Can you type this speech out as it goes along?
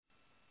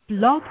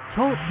Blog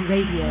Talk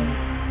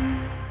Radio.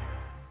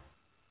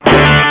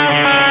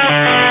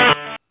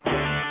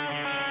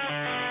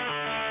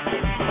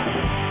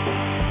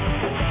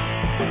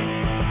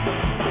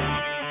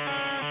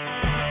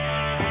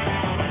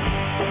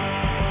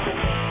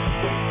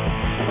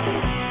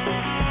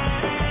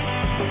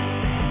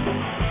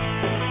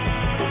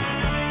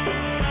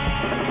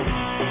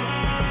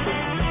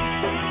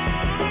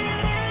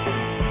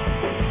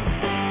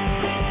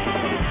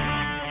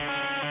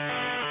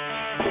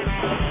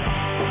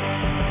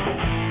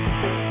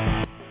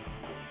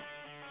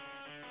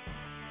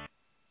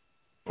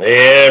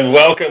 And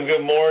welcome,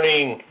 good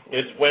morning.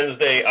 It's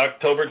Wednesday,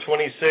 October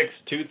 26,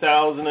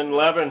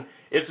 2011.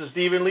 It's the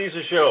Steve and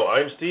Lisa Show.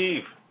 I'm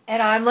Steve. And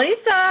I'm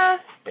Lisa.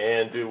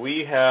 And do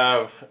we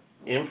have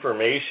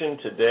information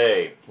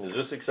today? Is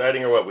this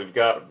exciting or what? We've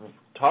got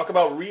talk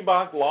about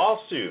Reebok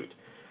lawsuit,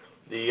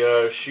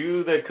 the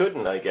shoe that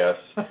couldn't, I guess.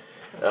 So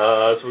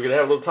we're going to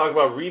have a little talk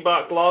about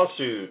Reebok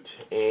lawsuit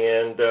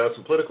and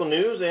some political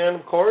news and,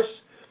 of course,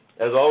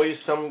 as always,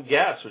 some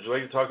guests. Would you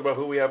like to talk about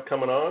who we have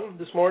coming on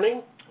this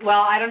morning?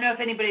 Well, I don't know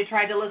if anybody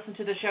tried to listen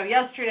to the show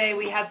yesterday.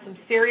 We had some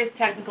serious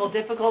technical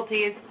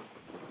difficulties.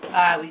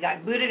 We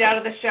got booted out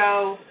of the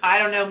show. I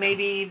don't know,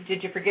 maybe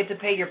did you forget to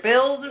pay your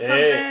bills or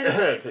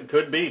something? It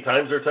could be.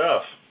 Times are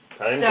tough.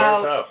 Times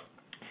are tough.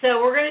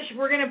 So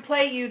we're gonna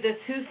play you this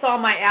 "Who Saw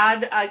My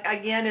Ad"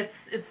 again.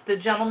 It's the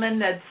gentleman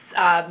that's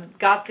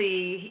got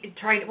the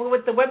trying.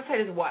 What the website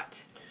is what?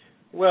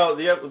 Well,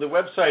 the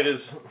website is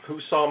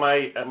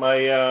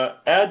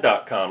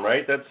whosawmyad.com,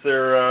 right? That's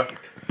their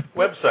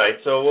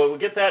website. So we'll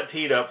get that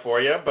teed up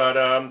for you. But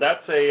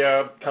that's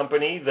a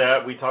company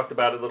that we talked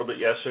about a little bit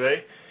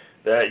yesterday,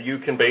 that you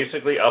can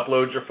basically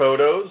upload your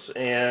photos,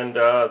 and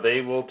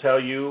they will tell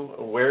you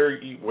where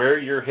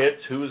your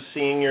hits, who's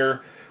seeing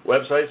your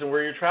websites, and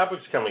where your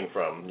traffic's coming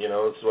from. You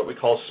know, it's what we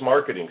call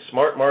smart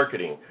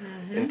marketing,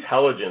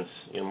 intelligence,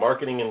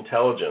 marketing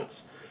intelligence.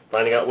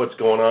 Finding out what's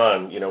going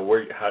on,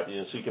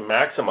 so you can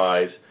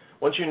maximize.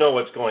 Once you know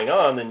what's going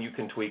on, then you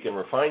can tweak and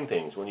refine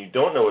things. When you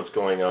don't know what's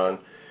going on,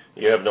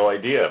 you have no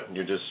idea.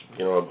 You're just,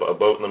 a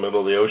boat in the middle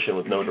of the ocean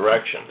with no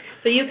direction.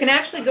 So you can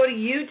actually go to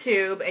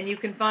YouTube and you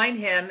can find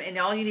him, and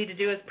all you need to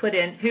do is put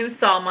in "Who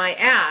Saw My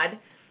Ad,"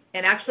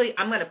 and actually,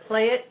 I'm going to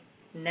play it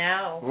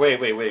now. Wait.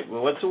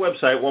 Well, what's the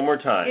website? One more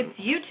time. It's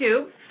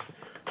YouTube.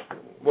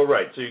 Well,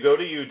 right. So you go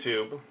to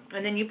YouTube.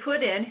 And then you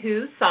put in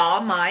 "Who Saw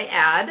My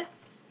Ad."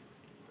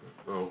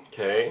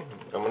 Okay,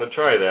 I'm going to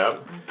try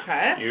that.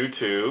 Okay.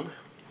 YouTube.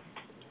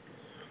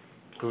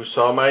 Who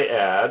Saw My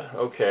Ad?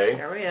 Okay.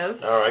 There he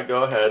is. All right,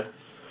 go ahead.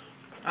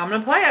 I'm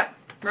going to play it.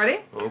 Ready?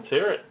 Let's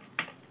hear it.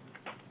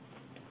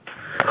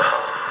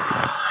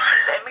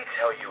 Let me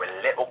tell you a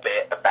little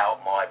bit about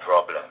my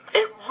problem.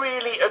 It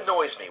really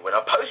annoys me when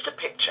I post a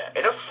picture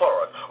in a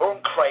forum or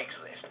on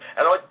Craigslist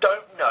and I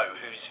don't know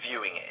who's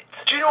viewing it.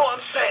 Do you know what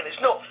I'm saying?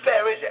 It's not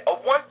fair, is it? I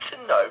want to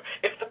know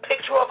if the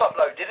picture I've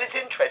uploaded is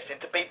interesting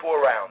to people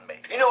around me.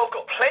 I've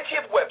got plenty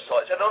of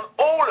websites, and on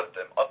all of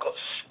them, I've got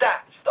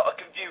stats that I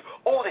can view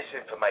all this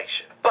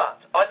information. But,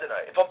 I don't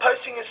know, if I'm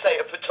posting in,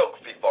 say, a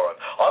photography forum,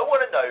 I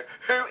want to know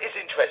who is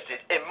interested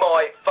in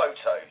my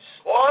photos.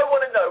 Well, I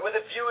want to know where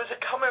the viewers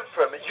are coming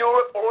from,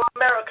 Europe or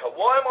America.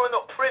 Why am I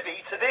not privy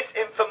to this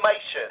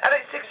information? And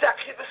it's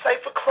exactly the same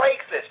for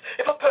Craigslist.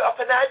 If I put up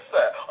an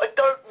advert, I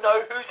don't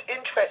know who's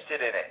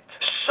interested in it.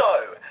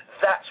 So,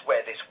 that's where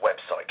this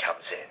website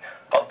comes in.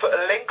 I'll put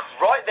a link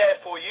right there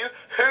for you,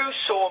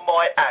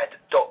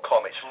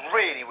 whosawmyad.com. It's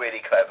really, really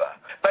clever.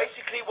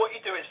 Basically, what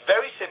you do is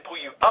very simple.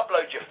 You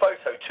upload your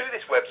photo to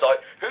this website,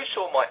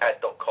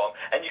 whosawmyad.com,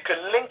 and you can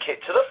link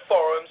it to the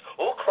forums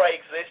or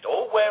Craigslist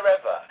or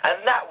wherever.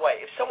 And that way,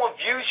 if someone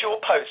views your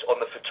post on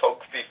the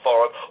photography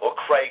forum or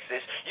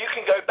Craigslist, you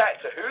can go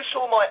back to Who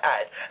Saw My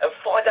Ad and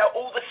find out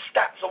all the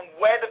stats on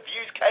where the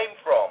views came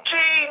from.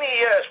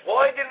 Genius!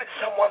 Why didn't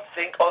someone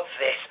think of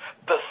this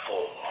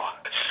before?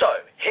 So,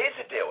 here's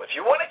the deal. If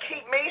you want to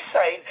keep me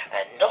sane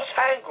and not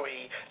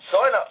angry,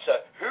 sign up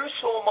to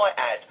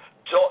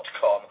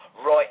whosawmyad.com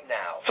right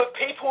now. For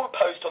people who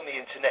post on the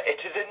internet, it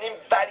is an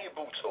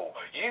invaluable tool.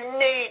 You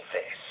need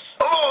this.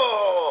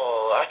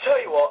 Oh, I tell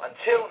you what,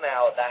 until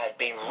now, that has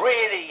been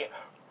really,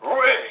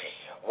 really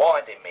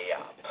winding me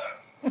up.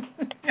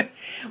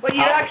 Well,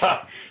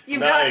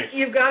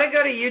 you've got to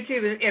go to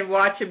YouTube and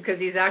watch him, because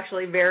he's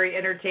actually very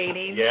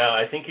entertaining. Yeah,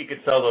 I think he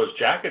could sell those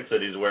jackets that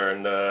he's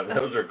wearing.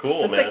 Those are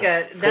cool, that's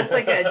man. That's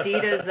like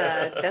Adidas.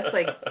 That's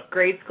like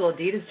grade school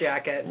Adidas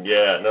jacket.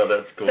 Yeah, no,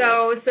 that's cool.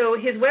 So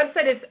his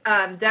website is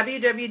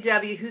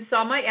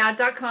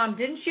www.whosawmyad.com.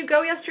 Didn't you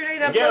go yesterday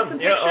to upload some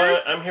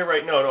pictures? I'm here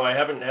right now. No, I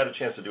haven't had a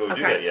chance to do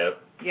that yet.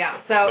 Yeah,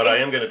 but I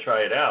am going to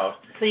try it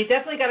out. So you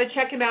definitely got to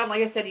check him out.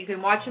 Like I said, you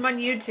can watch him on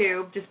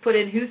YouTube. Just put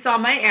in "Who Saw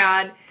My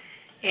Ad,"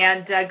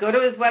 and go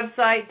to his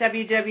website,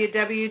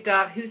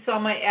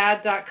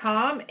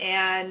 www.whosawmyad.com,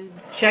 and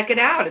check it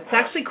out. It's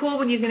actually cool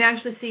when you can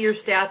actually see your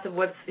stats of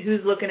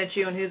who's looking at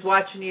you and who's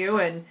watching you.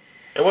 And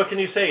what can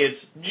you say?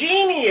 It's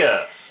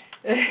genius.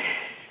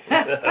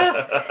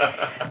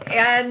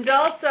 And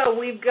also,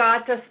 we've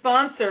got a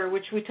sponsor,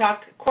 which we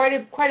talked quite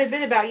a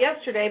bit about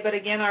yesterday, but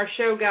again, our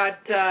show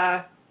got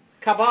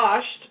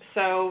kiboshed,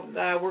 so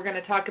we're going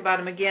to talk about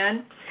them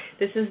again.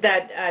 This is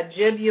that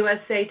Jib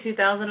USA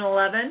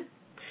 2011.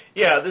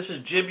 Yeah, this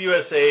is Jib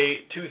USA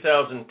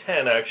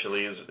 2010,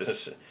 actually, is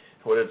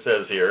what it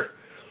says here.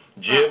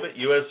 Jib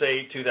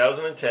USA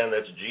 2010,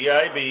 that's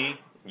GIB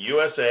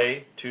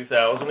USA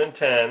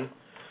 2010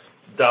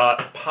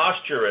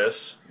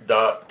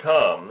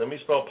 .posturous.com. Let me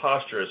spell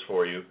posturous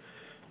for you.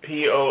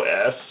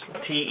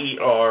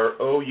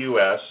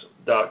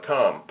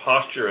 POSTEROUS.com.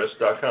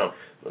 Posturous.com.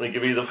 Let me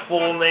give you the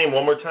full name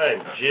one more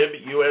time. Jib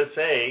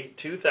USA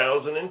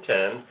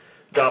 2010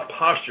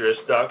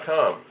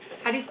 .posturous.com.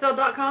 How do you spell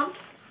 .com?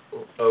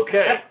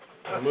 Okay,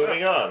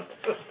 moving on.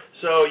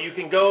 So you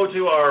can go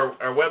to our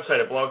website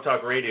at Blog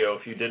Talk Radio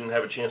if you didn't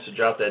have a chance to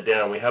jot that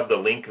down. We have the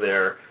link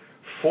there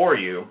for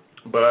you.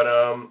 But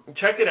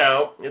check it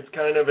out. It's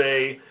kind of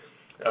a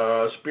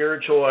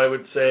spiritual, I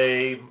would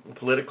say,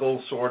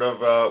 political sort of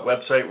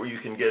website where you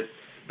can get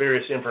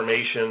various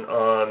information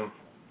on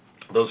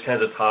those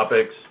kinds of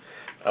topics.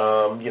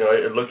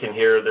 Looking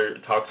here, there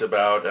it talks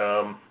about,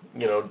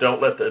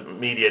 don't let the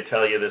media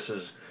tell you this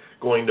is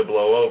going to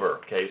blow over.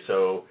 Okay,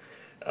 so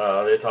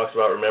it talks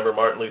about remember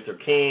Martin Luther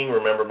King,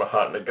 remember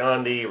Mahatma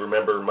Gandhi,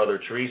 remember Mother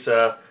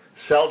Teresa.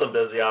 Seldom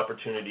does the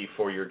opportunity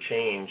for your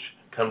change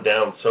come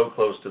down so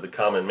close to the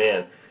common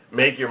man.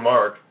 Make your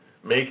mark,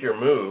 make your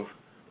move,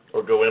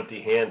 or go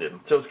empty-handed.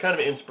 So it's kind of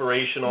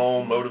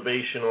inspirational,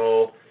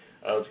 motivational.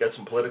 It's got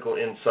some political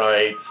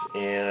insights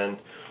and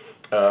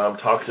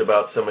talks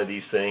about some of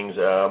these things.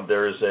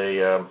 There's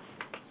a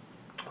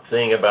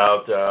thing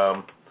about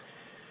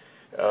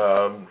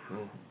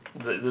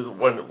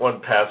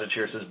one passage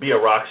here says, be a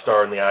rock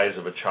star in the eyes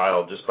of a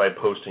child just by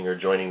posting or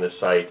joining the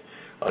site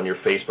on your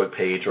Facebook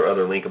page or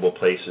other linkable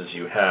places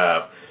you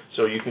have.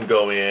 So you can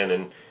go in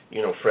and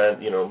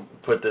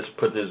put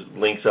these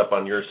links up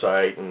on your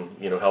site and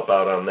help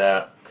out on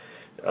that.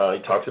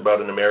 He talks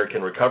about an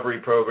American recovery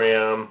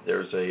program.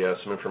 There's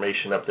some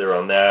information up there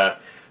on that.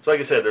 So like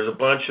I said, there's a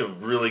bunch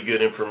of really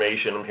good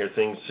information on here,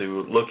 things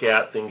to look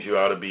at, things you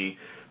ought to be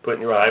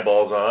putting your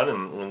eyeballs on,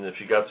 and if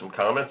you got some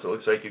comments, it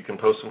looks like you can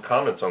post some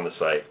comments on the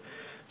site.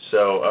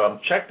 So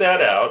check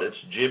that out. It's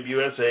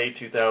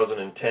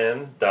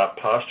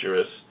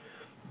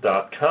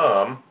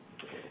jibusa2010.posturous.com.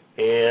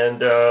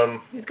 And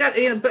he's got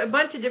a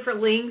bunch of different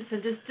links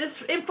and just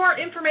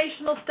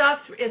informational stuff.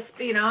 It's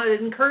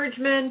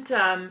encouragement.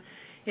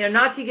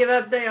 Not to give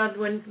up.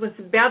 When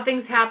some bad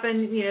things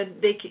happen,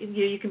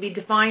 you can be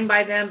defined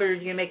by them, but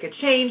you can make a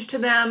change to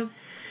them.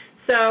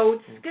 So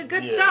it's good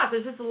stuff.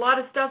 There's just a lot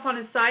of stuff on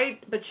his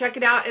site, but check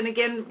it out. And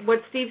again,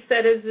 what Steve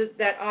said is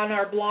that on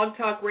our Blog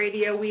Talk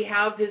Radio, we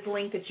have his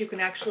link that you can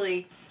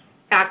actually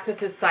access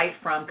his site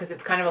from because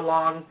it's kind of a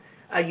long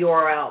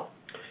URL.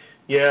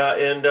 Yeah,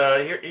 and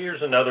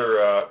here's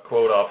another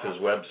quote off his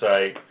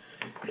website,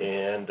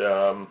 and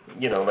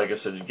like I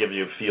said, to give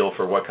you a feel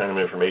for what kind of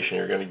information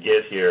you're going to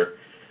get here.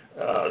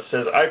 It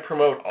says, I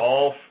promote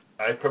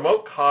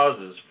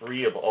causes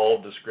free of all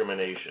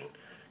discrimination,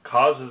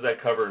 causes that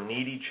cover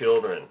needy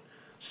children,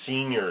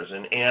 seniors,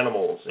 and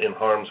animals in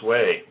harm's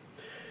way.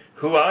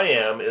 Who I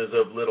am is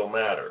of little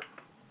matter.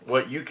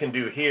 What you can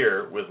do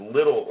here with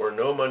little or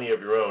no money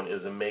of your own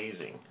is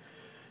amazing.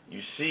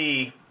 You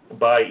see,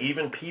 by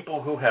even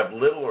people who have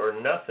little or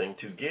nothing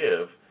to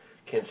give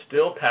can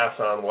still pass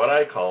on what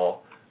I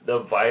call the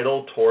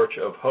vital torch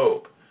of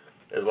hope.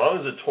 As long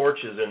as the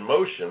torch is in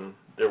motion,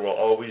 there will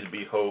always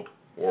be hope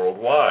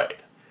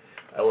worldwide.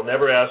 I will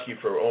never ask you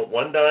for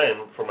one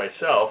dime for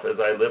myself as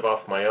I live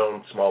off my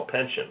own small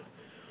pension.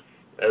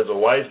 As a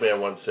wise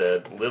man once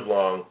said, live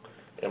long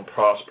and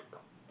prosper.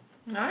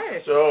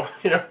 Nice. So,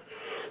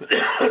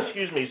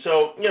 excuse me.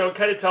 So, it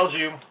kind of tells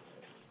you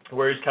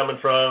where he's coming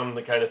from,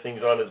 the kind of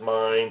things on his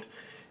mind,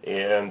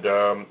 and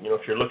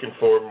if you're looking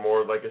for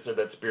more, like I said,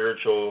 that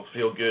spiritual,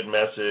 feel-good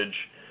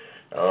message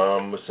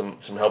with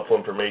some helpful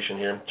information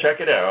here, check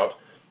it out,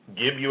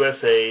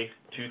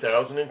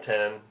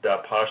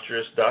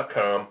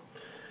 gibusa2010.posturous.com,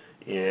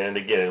 and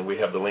again, we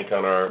have the link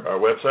on our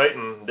website,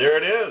 and there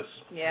it is.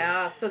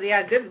 Yeah, so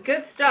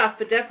good stuff,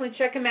 but definitely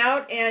check him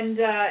out, and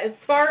as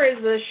far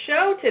as the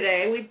show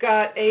today, we've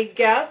got a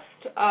guest.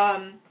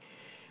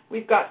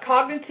 We've got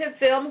Cognitive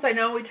Films. I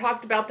know we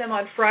talked about them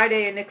on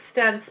Friday in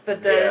extent,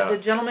 but the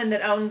gentleman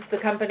that owns the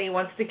company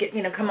wants to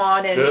come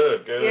on and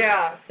good.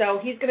 Yeah, so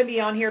he's going to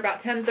be on here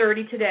about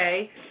 10:30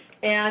 today,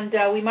 and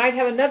we might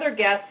have another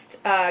guest,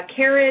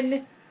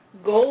 Karen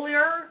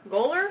Goller.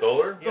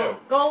 Yeah.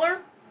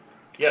 Goller.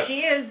 Yes. She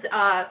is.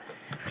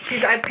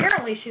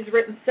 She's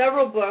written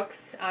several books.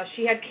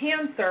 She had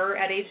cancer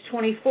at age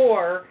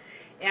 24,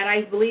 and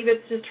I believe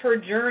it's just her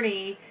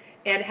journey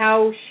and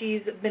how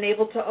she's been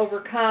able to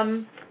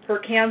overcome her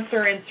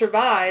cancer and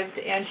survived,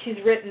 and she's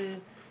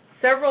written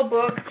several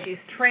books. She's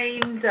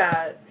trained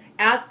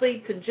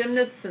athletes and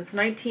gymnasts since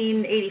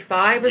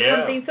 1985 or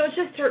something. So it's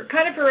just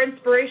her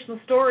inspirational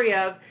story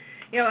of,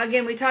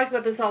 again, we talk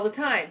about this all the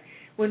time.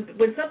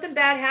 when something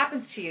bad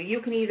happens to you,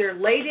 you can either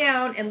lay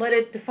down and let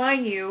it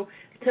define you,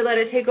 to let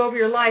it take over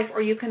your life,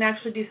 or you can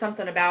actually do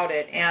something about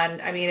it.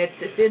 And I mean,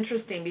 it's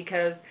interesting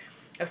because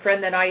a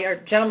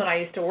gentleman I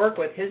used to work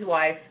with, his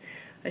wife,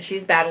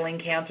 she's battling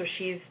cancer.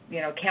 She's,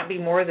 can't be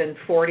more than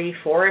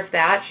 44, if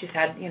that. She's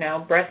had,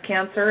 breast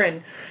cancer,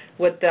 and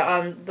with the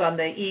on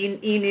the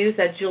E News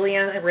that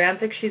Julianne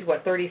Rancic, she's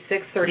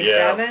 36,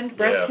 37,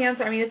 breast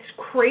cancer. I mean, it's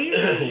crazy.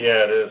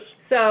 Yeah, it is.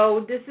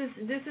 So this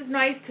is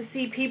nice to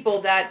see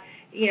people that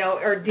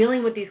are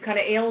dealing with these kind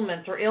of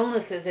ailments or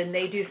illnesses, and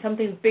they do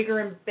something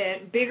bigger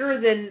than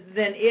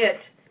it,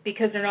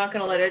 because they're not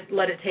going to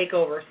let it take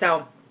over.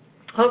 So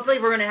hopefully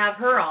we're going to have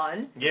her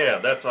on. Yeah,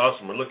 that's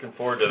awesome. We're looking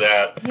forward to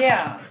that.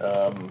 Yeah.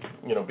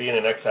 Being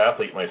an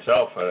ex-athlete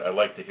myself, I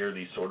like to hear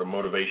these sort of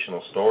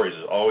motivational stories.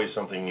 There's always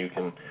something you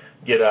can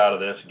get out of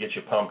this, get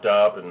you pumped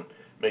up, and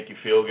make you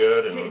feel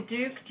good. And do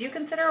you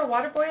consider a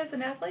water boy as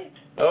an athlete?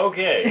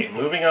 Okay,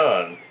 moving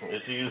on.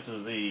 This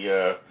uses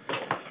the.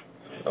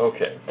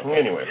 Okay.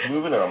 Anyway,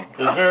 moving on.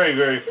 It's very,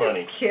 very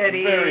funny.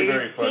 Kidding. Very,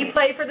 very funny. He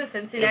played for the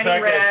Cincinnati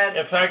Reds.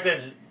 In fact,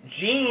 that's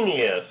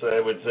genius, I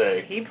would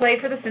say. He played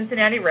for the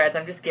Cincinnati Reds.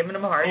 I'm just giving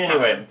him a hard time.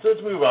 Anyway, so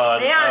let's move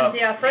on. And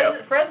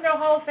Fresno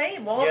Hall of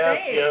Fame. Wall of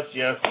Fame.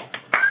 Yes.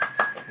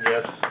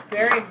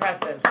 Very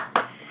impressive.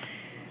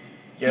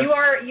 Yes.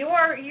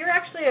 You're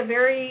actually a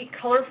very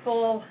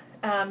colorful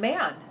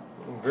man.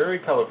 Very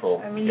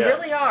colorful. I mean, you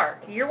really are.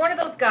 You're one of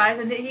those guys,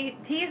 and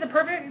he's a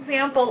perfect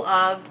example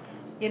of,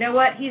 you know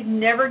what? He's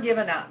never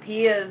given up.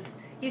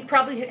 He's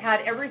probably had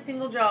every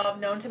single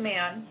job known to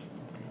man,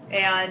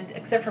 and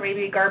except for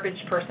maybe a garbage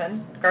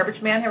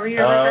man. Have you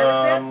ever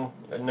heard of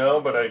it?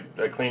 No, but I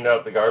cleaned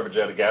out the garbage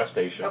at a gas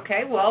station.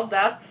 Okay, well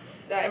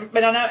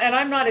and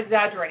I'm not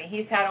exaggerating.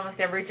 He's had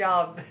almost every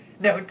job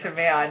known to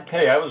man.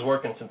 Hey, I was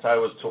working since I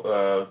was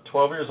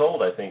 12 years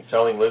old, I think,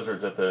 selling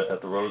lizards at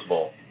the Rose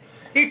Bowl.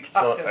 I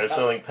was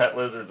selling pet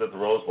lizards at the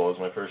Rose Bowl. It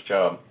was my first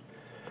job.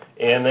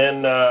 And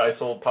then I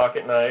sold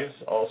pocket knives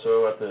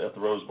also at the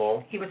Rose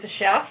Bowl. He was a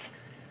chef?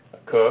 A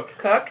cook.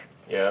 Cook?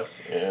 Yes.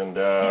 And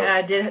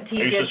I used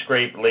to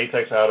scrape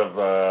latex out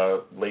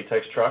of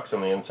latex trucks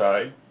on the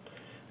inside.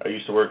 I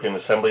used to work in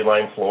assembly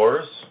line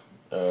floors.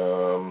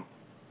 All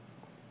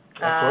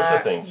sorts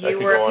of things. You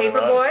were a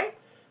paper boy?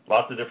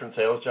 Lots of different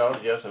sales jobs.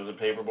 Yes, I was a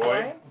paper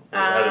boy.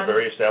 I had a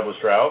very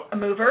established route. A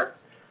mover?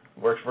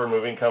 Worked for a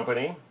moving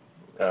company.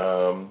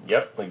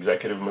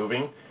 Executive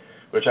moving,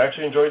 which I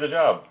actually enjoyed the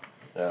job.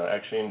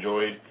 Actually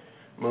enjoyed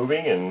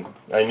moving, and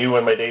I knew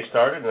when my day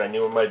started, and I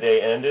knew when my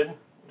day ended,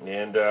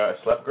 and I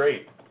slept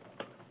great.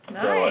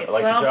 Nice. So I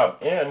liked the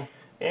job.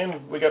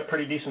 And we got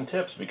pretty decent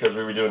tips because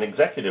we were doing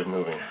executive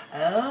moving.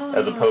 Oh.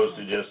 As opposed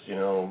to just,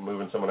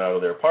 moving someone out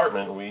of their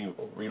apartment. We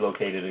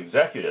relocated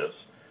executives.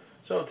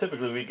 So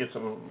typically we get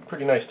some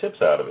pretty nice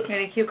tips out of it.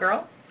 Any cute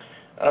girl?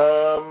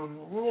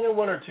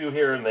 One or two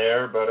here and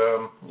there, but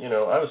I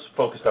was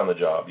focused on the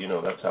job.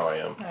 That's how I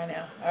am. I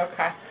know.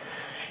 Okay.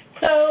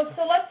 So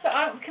let's.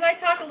 Can I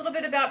talk a little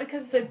bit about,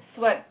 because it's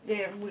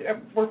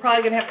we're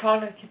probably going to have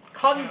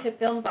cognitive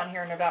films on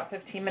here in about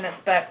 15 minutes,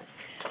 but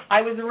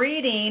I was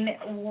reading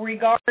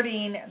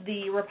regarding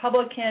the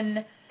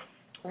Republican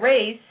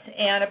race,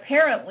 and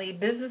apparently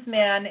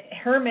businessman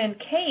Herman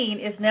Cain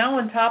is now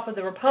on top of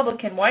the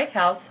Republican White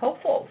House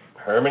hopefuls.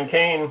 Herman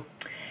Cain.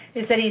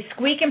 He said he's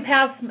squeaking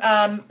past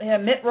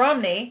Mitt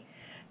Romney,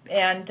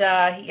 and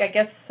I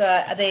guess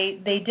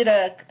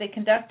they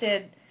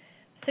conducted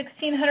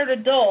 1,600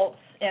 adults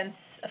and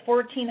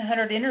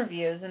 1,400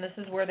 interviews, and this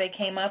is where they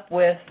came up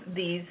with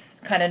these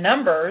kind of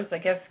numbers. I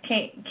guess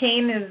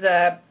Cain is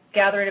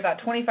gathering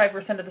about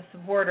 25% of the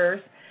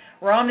supporters.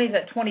 Romney's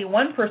at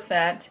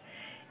 21%,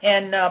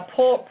 and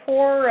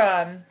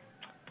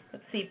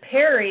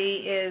Perry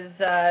is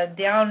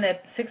down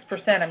at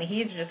 6%. I mean,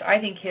 he's just. I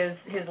think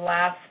his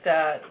last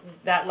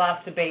that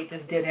last debate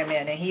just did him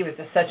in, and he was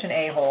just such an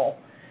a-hole.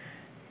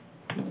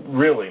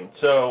 Really?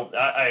 So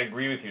I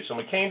agree with you. So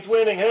McCain's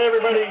winning. Hey,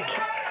 everybody.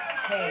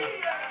 Hey.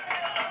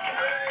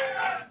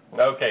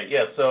 Okay.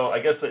 Yeah. So I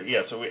guess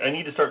So I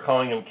need to start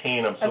calling him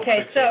Cain. I'm so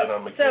fixated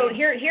on McCain. So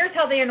here's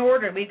how they in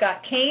order. We've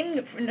got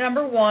Cain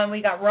number 1.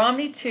 We got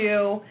Romney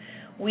 2.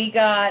 We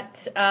got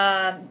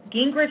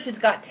Gingrich has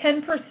got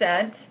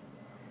 10%.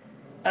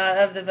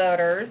 Of the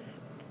voters,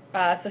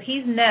 so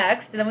he's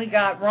next. And then we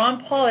got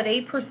Ron Paul at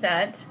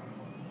 8%.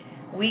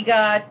 We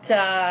got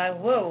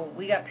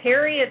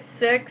Perry at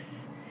 6%.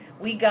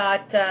 We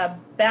got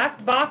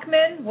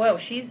Bachman. Whoa,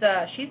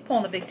 she's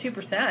pulling a big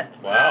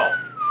 2%. Wow.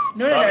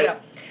 No.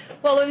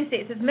 Well, let me see.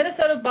 It says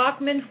Minnesota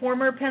Bachman,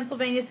 former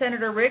Pennsylvania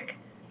Senator Rick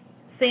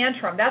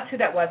Santorum. That's who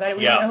that was. I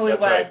didn't know who it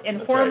was. Right.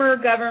 And former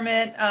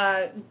government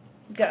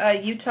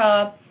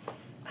Utah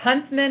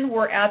Huntsman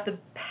were at the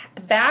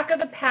back of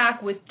the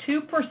pack with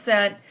 2%,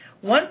 1%,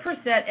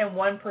 and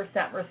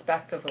 1%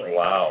 respectively.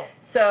 Wow.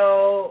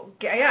 So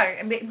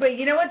but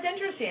you know what's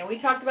interesting? We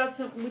talked about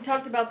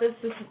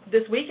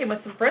this weekend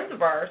with some friends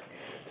of ours.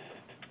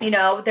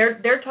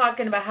 They're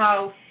talking about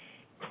how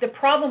the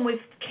problem with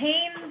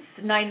Cain's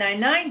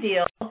 999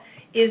 deal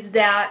is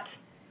that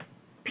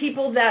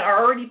people that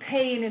are already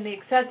paying in the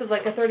excess of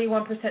like a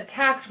 31%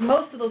 tax,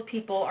 most of those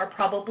people are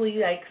probably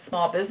like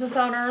small business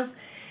owners,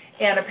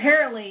 and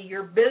apparently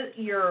your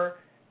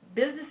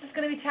business is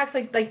going to be taxed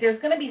like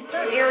there's going to be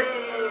certain areas.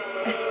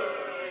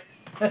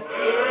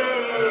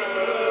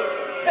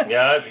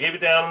 Yeah, keep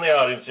it down in the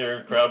audience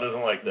here. The crowd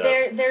doesn't like that.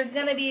 There's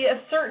going to be a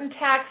certain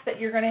tax that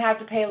you're going to have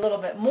to pay a little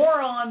bit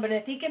more on, but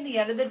I think in the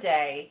end of the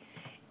day,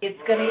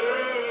 it's going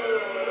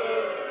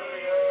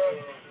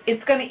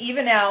to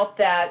even out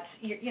that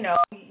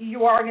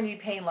you are going to be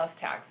paying less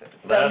taxes.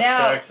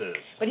 Taxes.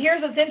 But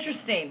here's what's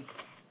interesting.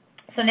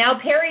 So now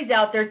Perry's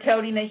out there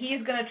toting that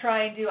he's going to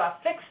try and do a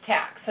fixed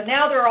tax. So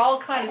now they're all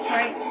kind of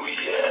trying.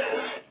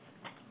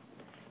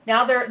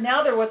 Now they're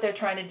what they're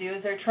trying to do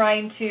is they're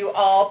trying to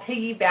all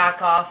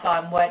piggyback off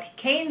on what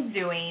Kane's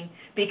doing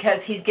because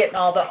he's getting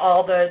all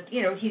the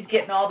he's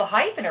getting all the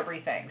hype and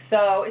everything.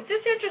 So it's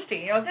just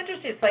interesting. It's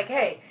interesting. It's like,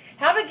 hey,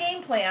 have a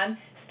game plan.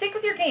 Stick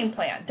with your game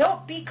plan.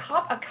 Don't be a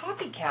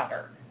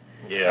copycatter.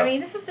 Yeah. I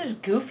mean, this is just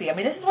goofy. I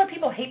mean, this is why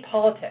people hate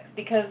politics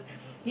because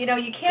you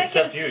can't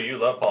Except you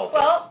love politics.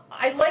 Well,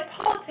 I like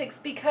politics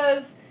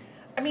because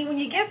I mean,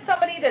 when you get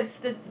somebody that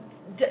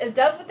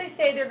does what they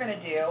say they're going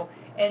to do.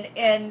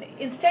 And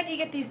instead you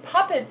get these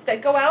puppets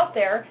that go out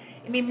there.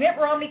 I mean, Mitt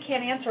Romney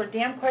can't answer a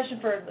damn question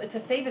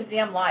to save his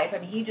damn life. I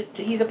mean, he's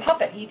a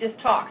puppet. He just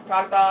talks.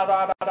 Da, da,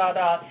 da, da, da,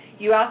 da.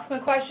 You ask him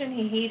a question,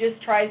 he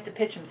just tries to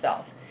pitch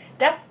himself.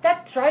 That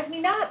drives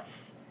me nuts.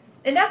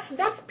 And that's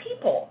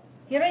people.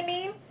 You know what I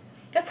mean?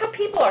 That's how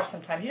people are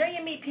sometimes. You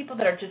meet people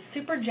that are just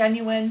super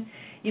genuine.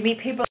 You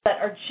meet people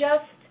that are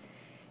just,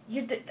 I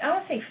don't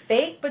want to say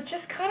fake, but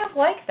just kind of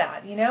like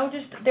that,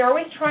 just they're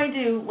always trying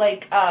to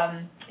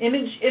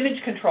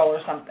image control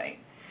or something.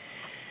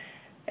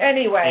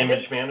 Anyway,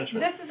 image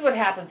management. This is what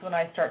happens when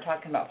I start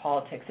talking about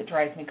politics. It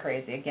drives me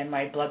crazy. Again,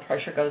 my blood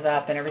pressure goes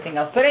up and everything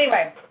else. But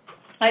anyway,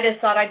 I just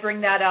thought I'd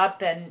bring that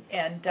up and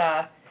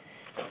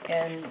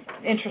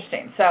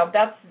interesting. So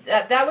that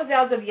was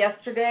as of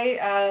yesterday.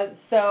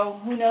 So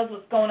who knows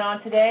what's going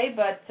on today?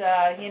 But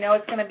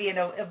it's going to be an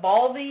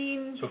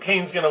evolving. So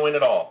Kane's going to win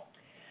it all.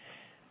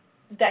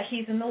 That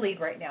he's in the lead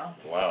right now.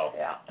 Wow.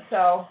 Yeah.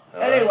 So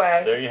anyway,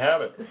 right. There you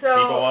have it. So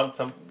people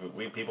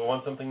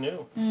want something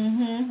new.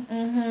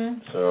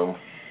 So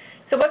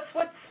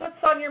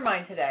what's on your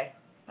mind today?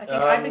 I think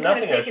I've been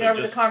kind of taking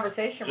over the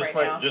conversation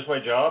now. Just my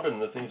job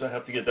and the things I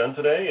have to get done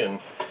today, and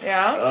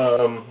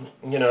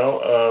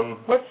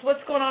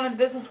what's going on in the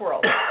business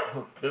world?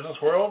 Business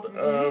world.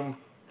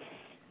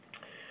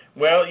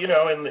 Well,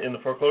 in the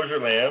foreclosure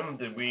land,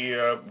 we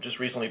just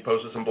recently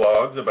posted some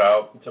blogs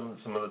about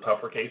some of the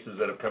tougher cases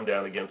that have come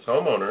down against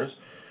homeowners,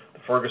 the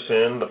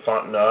Ferguson, the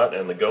Fontenot,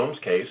 and the Gomes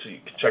case. So you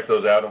can check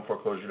those out on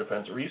Foreclosure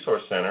Defense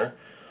Resource Center.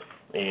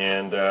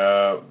 And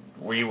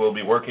we will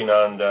be working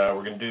on,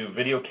 we're going to do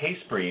video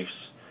case briefs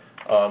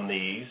on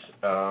these.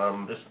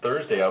 This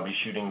Thursday I'll be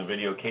shooting the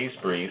video case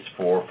briefs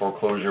for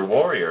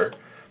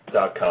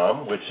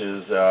ForeclosureWarrior.com, which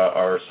is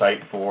our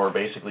site for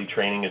basically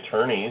training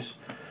attorneys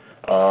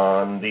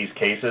on these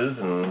cases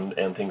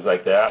and things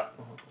like that.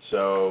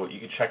 So you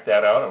can check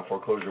that out on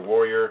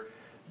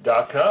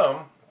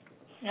ForeclosureWarrior.com.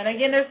 And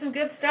again, there's some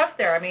good stuff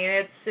there. I mean,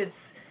 it's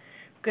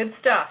good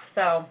stuff.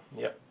 So.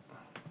 Yep.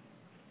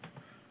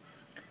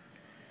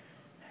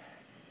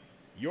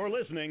 You're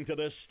listening to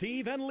the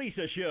Steve and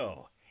Lisa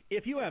Show.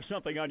 If you have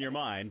something on your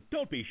mind,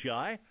 don't be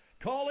shy.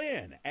 Call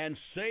in and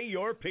say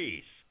your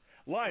piece.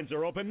 Lines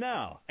are open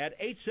now at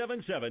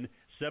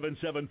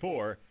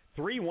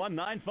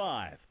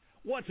 877-774-3195.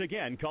 Once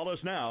again, call us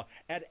now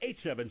at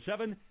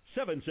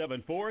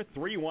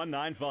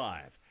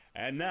 877-774-3195.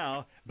 And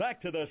now,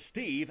 back to the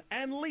Steve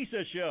and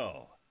Lisa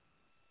Show.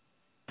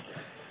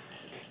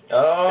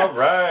 All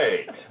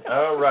right.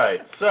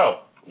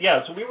 So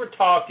we were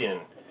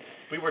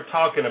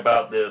talking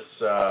about this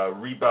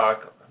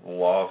Reebok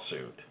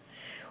lawsuit.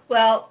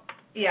 Well,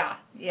 yeah.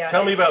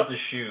 Tell me about the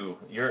shoe.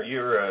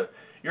 You're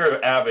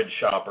an avid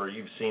shopper.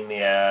 You've seen the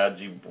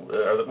ads.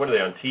 What are they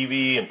on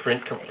TV and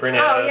print ads?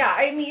 Oh yeah,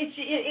 I mean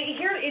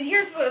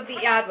here's what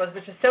the ad was,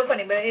 which is so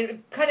funny. But it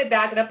kind of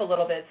back it up a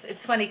little bit. It's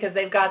funny because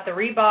they've got the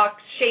Reebok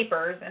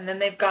Shapers, and then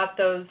they've got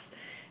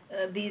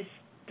these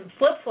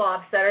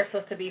flip-flops that are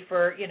supposed to be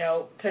for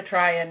to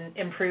try and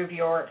improve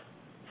your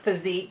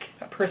physique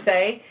per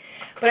se.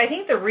 But I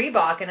think the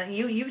Reebok, and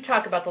you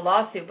talk about the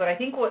lawsuit, but I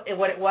think what it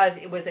was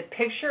a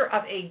picture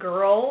of a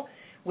girl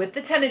with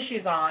the tennis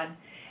shoes on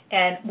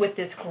and with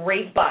this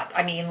great butt.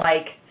 I mean,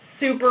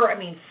 super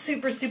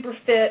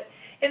fit.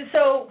 And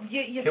so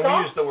you Can saw...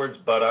 we use the words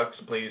buttocks,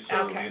 please, so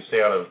okay. you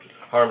stay out of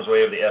harm's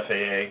way of the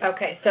FAA?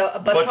 Okay, so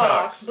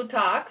buttocks.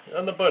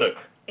 On the buttock.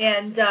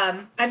 And,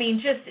 I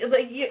mean, just,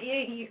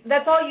 you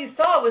that's all you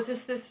saw was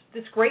just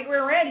this great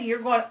rear end, and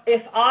you're going,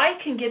 if I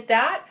can get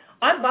that,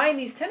 I'm buying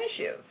these tennis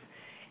shoes.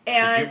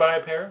 And did you buy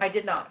a pair? I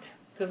did not,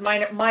 because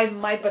my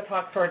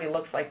buttocks already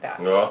looks like that.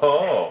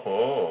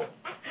 Oh.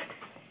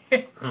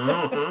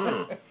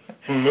 Mm-hmm.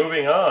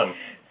 Moving on.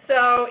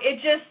 So it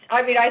just,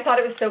 I mean, I thought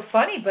it was so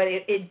funny, but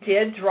it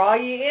did draw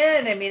you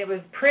in. I mean, it was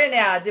print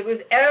ads. It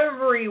was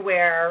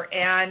everywhere.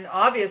 And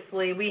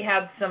obviously we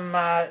had some,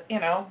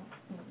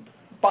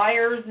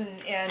 buyers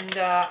and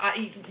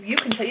you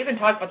can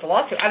talk about the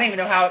lawsuit. I don't even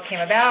know how it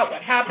came about,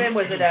 what happened.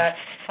 Was it a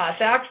class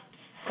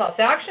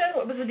action?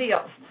 What was the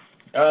deal?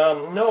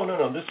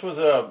 No. This was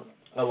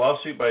a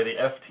lawsuit by the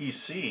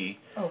FTC,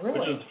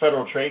 which is the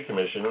Federal Trade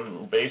Commission.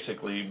 And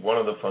basically, one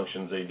of the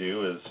functions they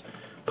do is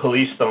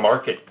police the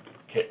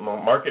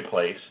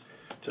marketplace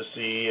to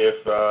see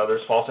if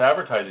there's false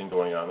advertising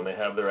going on. And they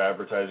have their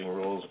advertising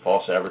rules,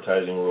 false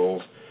advertising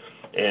rules.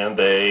 And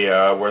they,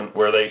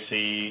 where they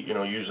see,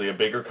 usually a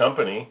bigger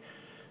company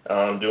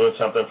doing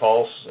something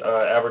false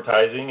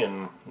advertising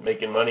and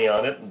making money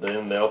on it,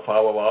 then they'll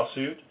file a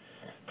lawsuit.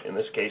 In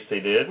this case, they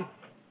did.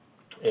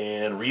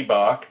 And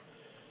Reebok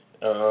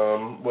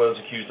was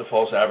accused of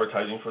false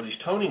advertising for these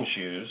toning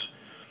shoes.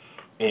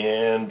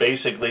 And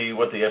basically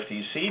what the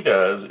FTC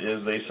does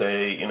is they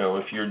say,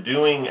 if you're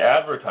doing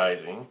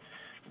advertising,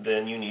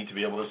 then you need to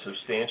be able to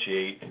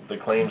substantiate the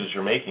claims that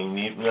you're making.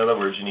 In other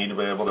words, you need to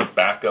be able to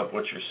back up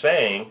what you're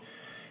saying.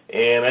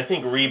 And I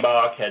think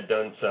Reebok had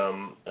done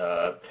some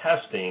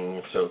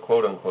testing, so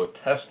quote-unquote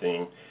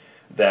testing,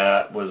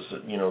 that was,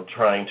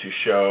 trying to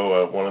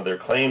show one of their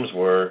claims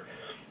were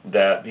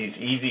that these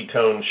Easy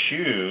Tone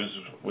shoes,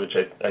 which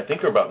I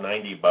think are about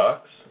 $90.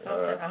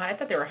 I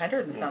thought they were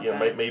 100 and something. Yeah,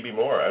 maybe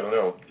more. I don't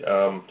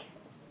know.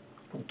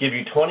 Give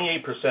you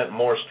 28%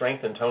 more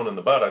strength and tone in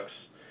the buttocks,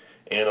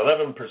 and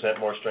 11%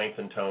 more strength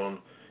and tone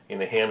in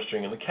the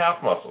hamstring and the calf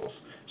muscles.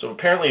 So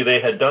apparently they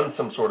had done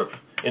some sort of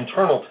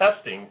internal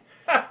testing,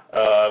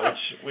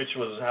 which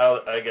was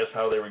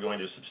how they were going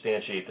to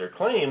substantiate their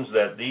claims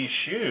that these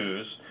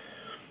shoes,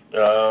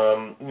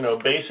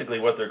 basically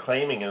what they're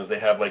claiming is they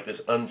have like this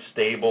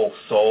unstable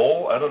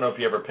sole. I don't know if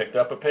you ever picked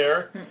up a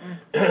pair,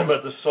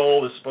 but the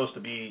sole is supposed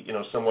to be,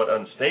 somewhat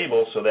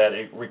unstable so that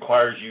it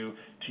requires you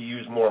to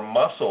use more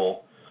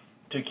muscle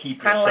to keep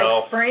yourself. Kind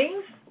of like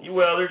springs?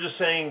 Well, they're just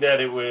saying that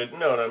it would,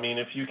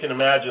 if you can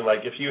imagine,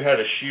 like if you had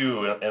a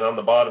shoe and on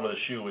the bottom of the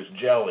shoe was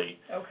jelly.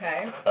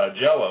 Okay.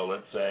 Jello,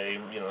 let's say,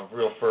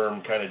 real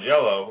firm kind of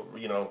jello,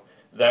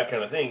 that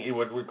kind of thing, it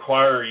would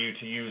require you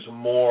to use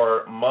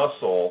more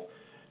muscle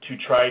to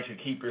try to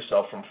keep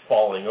yourself from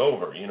falling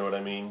over. You know what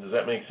I mean? Does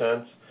that make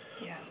sense?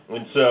 Yeah.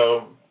 And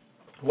so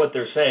what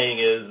they're saying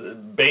is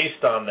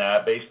based on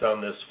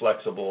this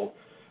flexible,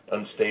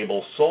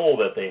 unstable sole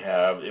that they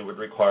have, it would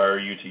require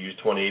you to use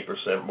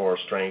 28% more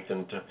strength,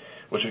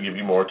 which would give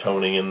you more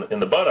toning in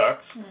the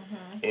buttocks,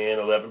 and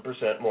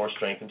 11% more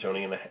strength and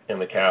toning in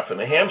the calf and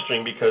the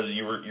hamstring, because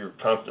you're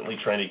constantly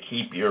trying to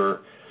keep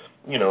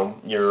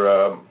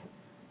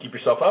keep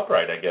yourself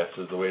upright, I guess,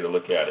 is the way to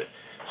look at it.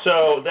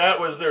 So that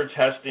was their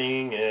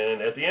testing,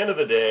 and at the end of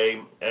the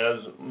day, as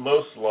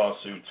most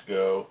lawsuits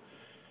go,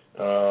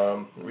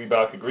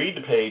 Reebok agreed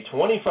to pay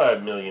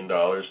 $25 million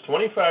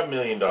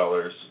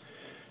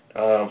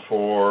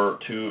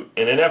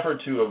in an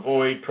effort to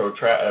avoid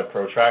a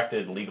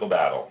protracted legal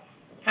battle.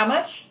 How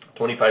much?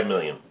 $25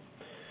 million.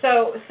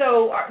 So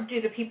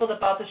do the people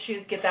that bought the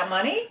shoes get that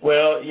money?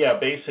 Well, yeah,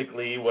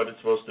 basically what it's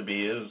supposed to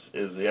be is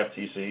the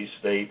FTC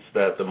states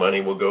that the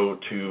money will go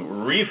to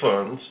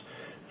refunds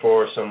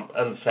for some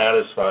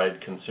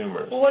unsatisfied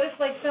consumers. Well, what if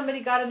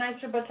somebody got a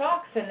nicer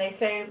buttocks and they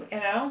say,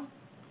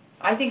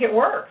 I think it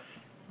works?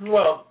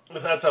 Well,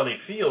 if that's how they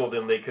feel,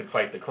 then they could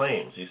fight the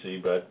claims, you see,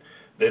 but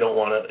they don't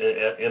want to,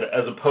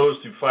 as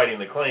opposed to fighting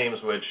the claims,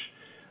 which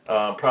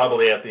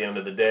probably at the end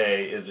of the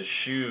day is a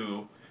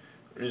shoe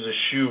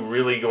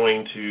really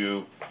going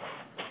to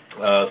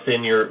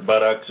thin your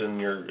buttocks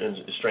and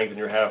strengthen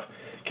your calf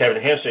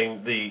and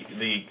hamstring?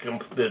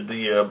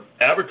 The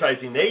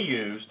advertising they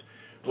used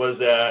was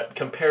that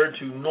compared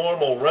to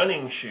normal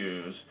running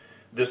shoes,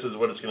 this is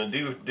what it's going to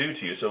do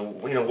to you. So,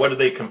 what did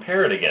they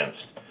compare it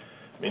against?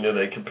 I mean, did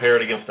they compare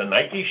it against a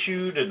Nike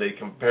shoe? Did they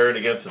compare it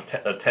against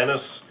a tennis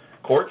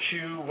court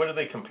shoe? What did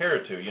they compare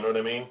it to? You know what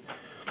I mean?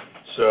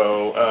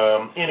 So,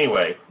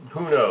 anyway,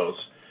 who knows?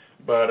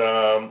 But,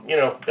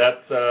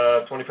 that's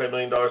a $25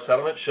 million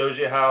settlement. Shows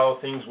you how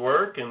things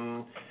work,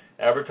 and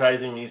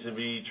advertising needs to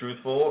be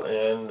truthful,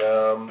 and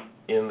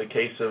in the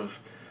case of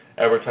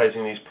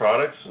advertising these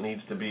products,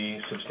 needs to be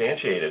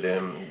substantiated.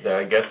 And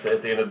I guess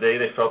at the end of the day,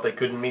 they felt they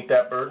couldn't meet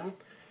that burden,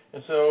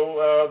 and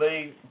so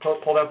they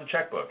pulled out the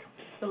checkbook.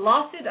 The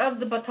lawsuit of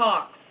the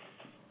buttocks.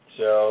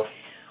 So.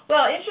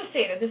 Well,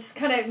 interesting. This is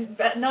kind of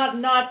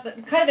not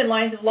kind of in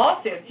lines of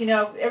lawsuits.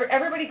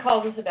 Everybody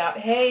calls us about,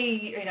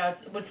 hey,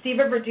 would Steve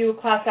ever do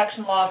a class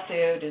action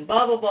lawsuit and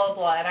blah blah blah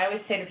blah. And I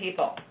always say to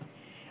people,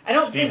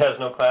 Steve has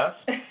no class.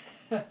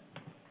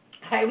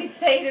 I always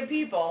say to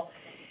people,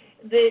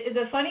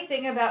 the funny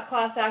thing about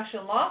class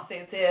action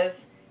lawsuits is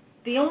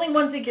the only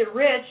ones that get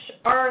rich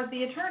are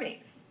the attorneys.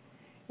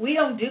 We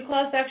don't do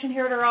class action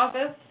here at our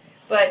office,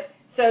 but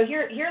so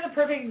here's a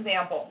perfect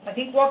example. I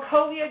think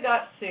Wachovia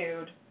got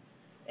sued.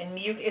 And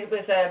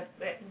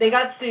they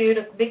got sued,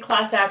 a big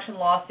class action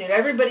lawsuit.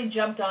 Everybody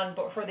jumped on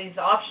for these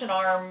option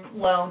arm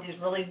loans, these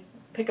really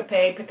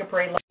pick-a-pay,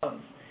 pick-a-pray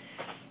loans.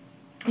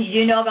 Do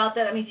you know about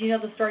that? I mean, do you know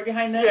the story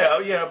behind this?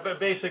 Yeah, but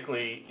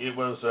basically it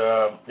was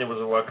a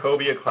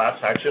Wachovia class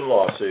action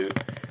lawsuit,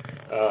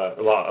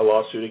 a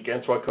lawsuit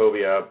against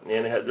Wachovia,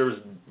 and there was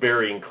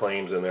varying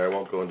claims in there. I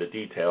won't go into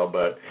detail,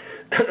 but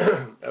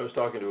I was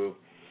talking to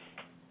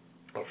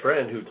a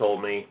friend who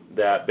told me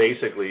that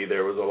basically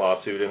there was a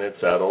lawsuit and it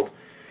settled,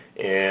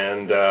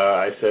 and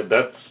I said,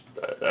 that's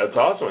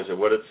awesome. I said,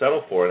 what did it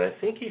settle for? And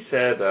I think he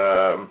said,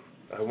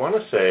 I want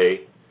to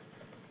say,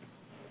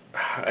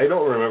 I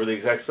don't remember the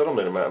exact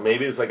settlement amount.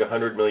 Maybe it's like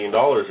 $100 million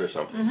or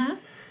something. Mm-hmm.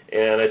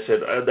 And I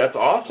said, that's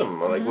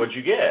awesome. I'm like, what'd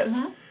you get?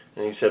 Mm-hmm.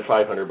 And he said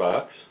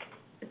 $500.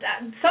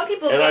 Some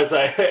people. And I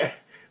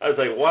was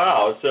like,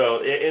 wow. So,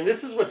 and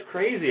this is what's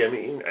crazy. I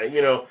mean,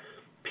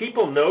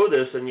 people know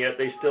this, and yet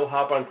they still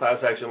hop on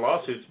class action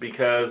lawsuits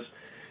because,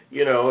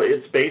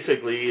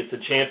 it's a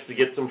chance to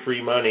get some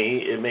free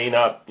money. It may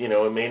not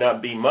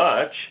be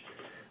much,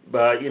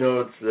 but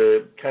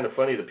it's kind of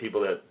funny the people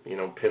that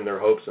pin their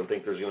hopes and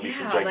think there's going to be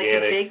some gigantic,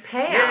 like a big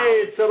payout.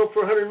 Yay, it settled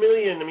for $100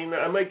 million. I mean,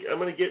 I'm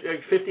going to get like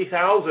 50,000.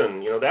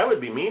 That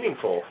would be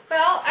meaningful.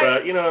 Well,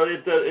 but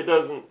it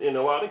doesn't. In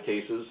a lot of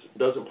cases,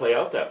 doesn't play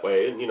out that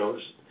way. And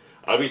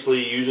obviously,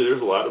 usually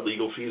there's a lot of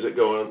legal fees that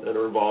go on that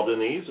are involved in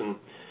these, and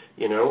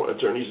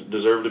attorneys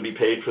deserve to be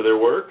paid for their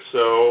work.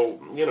 So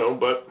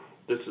but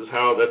that's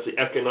the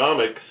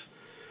economics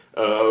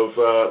of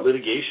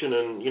litigation,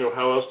 and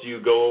how else do you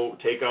go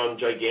take on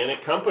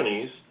gigantic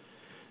companies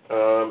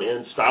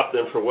and stop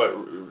them for what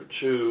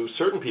to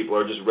certain people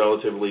are just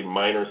relatively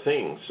minor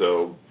things.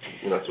 So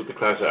that's what the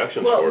class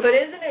action's for. Well, but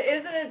isn't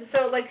it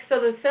so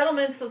the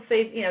settlements, let's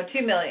say $2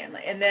 million,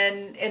 and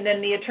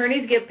then the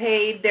attorneys get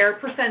paid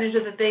their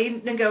percentages that they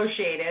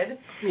negotiated,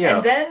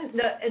 yeah.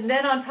 and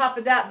then on top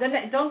of that, then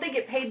don't they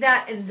get paid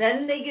that, and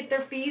then they get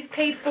their fees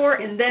paid for,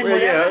 and then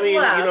whatever's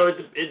left.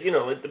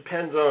 It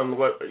depends on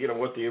what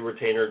the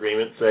retainer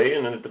agreements say,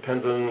 and then it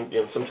depends on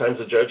sometimes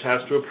the judge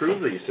has to approve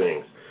these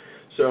things.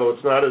 So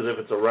it's not as if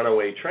it's a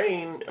runaway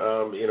train.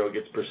 It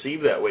gets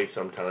perceived that way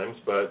sometimes,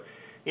 but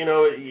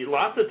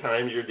lots of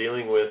times you're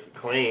dealing with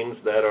claims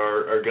that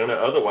are going to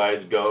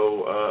otherwise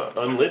go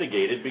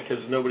unlitigated because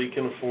nobody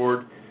can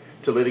afford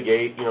to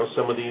litigate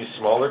some of these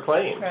smaller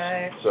claims.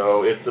 Right.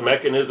 So it's the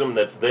mechanism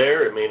that's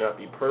there. It may not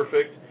be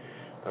perfect.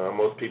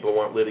 Most people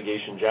want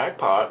litigation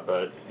jackpot,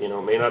 but it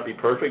may not be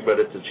perfect, but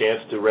it's a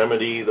chance to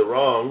remedy the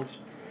wrongs,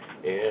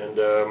 and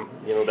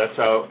that's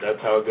how it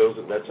goes,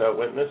 and that's how it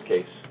went in this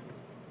case.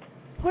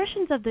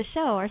 Portions of the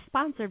show are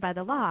sponsored by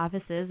the law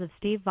offices of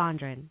Steve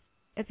Vondran.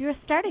 If you're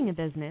starting a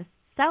business,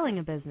 selling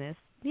a business,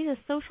 need a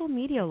social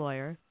media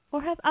lawyer,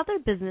 or have other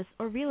business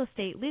or real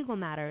estate legal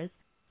matters,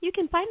 you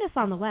can find us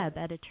on the web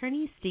at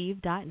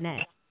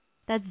attorneysteve.net.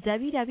 That's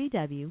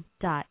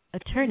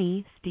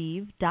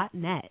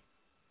www.attorneysteve.net.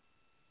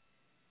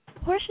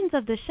 Portions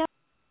of the show.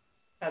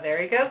 Oh, there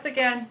he goes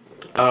again.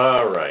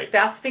 All right.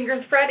 Fast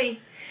Fingers Freddy.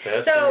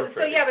 So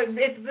yeah, but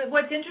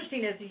what's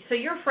interesting is, so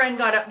your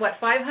friend got $500?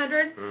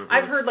 Mm-hmm.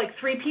 I've heard like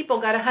 3 people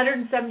got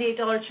 $178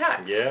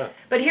 checks. Yeah.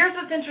 But here's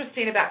what's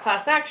interesting about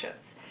class actions,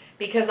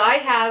 because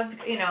I have,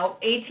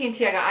 AT&T.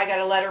 I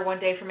got a letter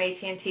one day from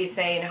AT&T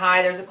saying,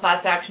 hi, there's a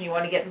class action, you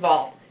want to get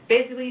involved.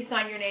 Basically, you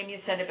sign your name, you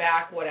send it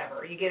back,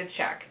 whatever, you get a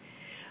check.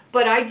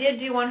 But I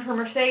did do one for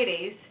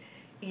Mercedes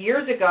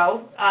years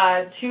ago,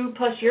 2+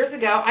 years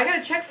ago. I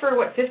got a check for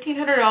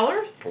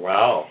 $1,500.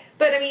 Wow.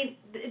 But I mean,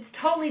 it's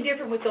totally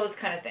different with those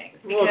kind of things.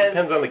 Well, it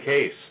depends on the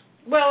case.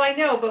 Well, I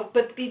know, but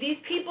these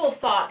people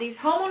these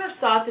homeowners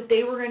thought that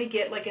they were going to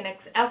get like an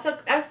excess of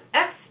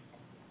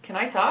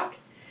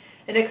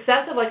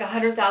like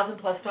 $100,000+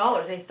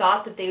 dollars. They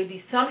thought that they would be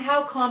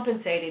somehow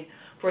compensated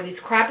for these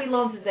crappy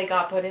loans that they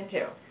got put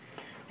into.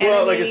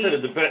 Well, like I said,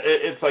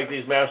 it's like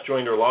these mass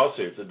joinder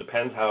lawsuits. It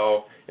depends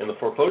how, in the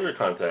foreclosure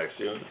context,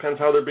 it depends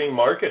how they're being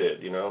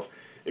marketed.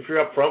 If you're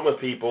up front with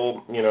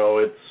people,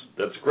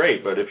 that's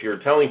great. But if you're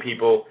telling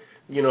people,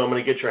 I'm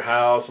going to get your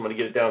house, I'm going to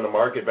get it down to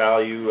market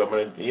value, I'm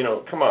going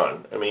to, come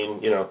on. I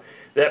mean,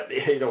 that,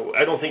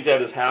 I don't think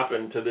that has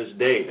happened to this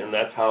date, and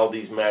that's how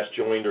these mass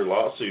joinder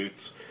lawsuits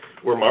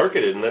were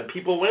marketed, and that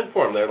people went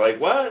for them. They're like,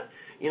 what?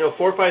 $4,000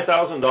 or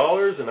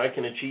 $5,000, and I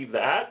can achieve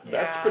that? Yeah.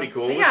 That's pretty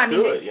cool. Let's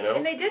do it.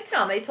 And they did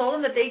tell them. They told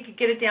them that they could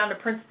get it down to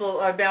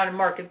down to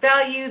market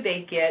value.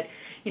 They get,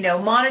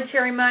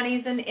 monetary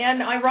monies,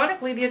 and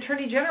ironically, the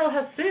Attorney General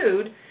has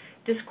sued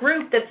this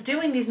group that's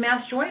doing these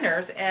mass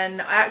joiners.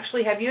 And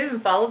actually, have you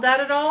even followed that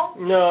at all?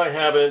 No, I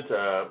haven't.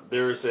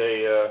 There's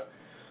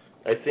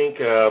I think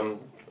a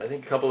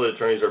couple of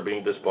attorneys are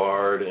being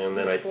disbarred, and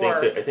then I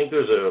think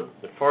there's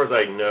as far as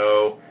I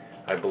know,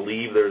 I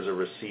believe there's a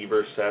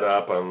receiver set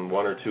up on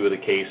 1 or 2 of the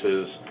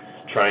cases,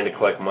 trying to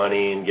collect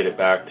money and get it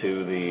back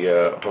to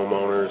the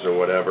homeowners or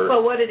whatever.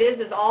 Well, what it is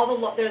all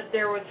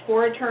there was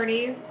 4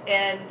 attorneys,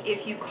 and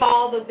if you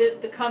call the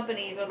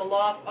companies or the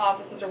law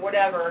offices or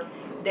whatever,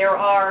 there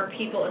are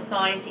people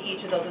assigned to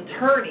each of those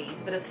attorneys.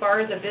 But as far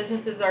as the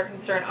businesses are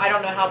concerned, I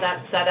don't know how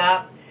that's set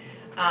up.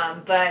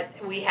 But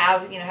we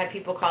have had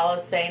people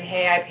call us saying,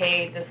 hey, I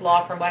paid this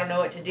law firm, I don't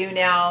know what to do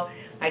now.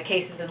 My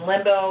case is in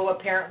limbo.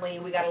 Apparently,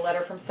 we got a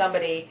letter from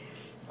somebody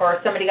or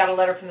somebody got a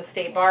letter from the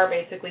state bar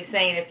basically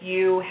saying if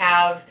you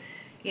have,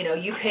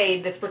 you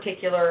paid this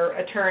particular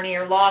attorney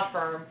or law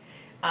firm,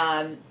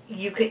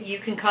 you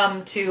can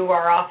come to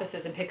our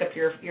offices and pick up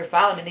your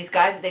file. I mean, these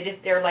guys,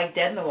 they're like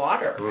dead in the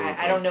water.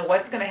 I don't know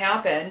what's going to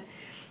happen.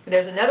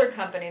 There's another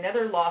company,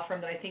 another law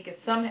firm that I think is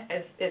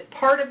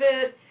part of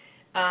it,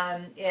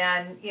 and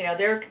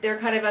they're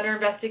kind of under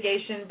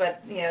investigation,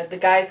 but the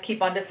guys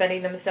keep on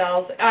defending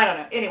themselves. I don't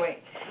know.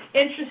 Anyway,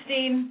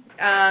 interesting.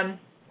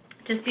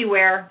 Just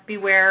beware.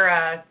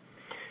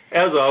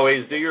 As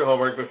always, do your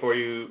homework before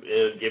you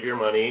give your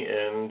money,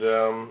 and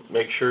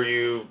make sure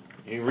you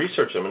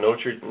research them and know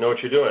what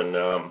you're doing.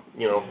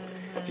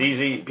 It's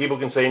easy. People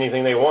can say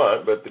anything they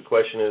want, but the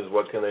question is,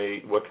 what can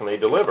they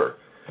deliver?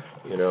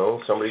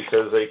 Somebody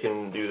says they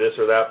can do this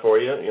or that for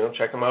you.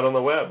 Check them out on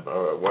the web.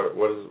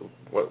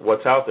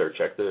 What's out there?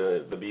 Check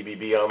the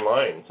BBB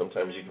online.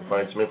 Sometimes you can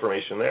find some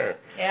information there.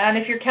 And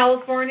if you're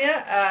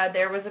California,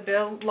 there was a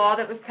law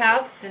that was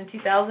passed in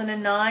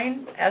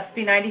 2009,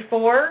 SB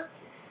 94.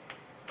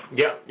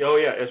 Yeah. Oh,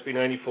 yeah. SB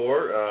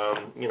 94.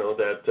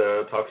 That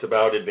talks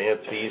about advance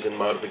fees and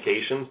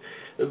modifications.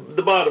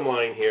 The bottom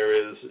line here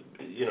is,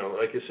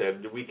 like I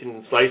said, we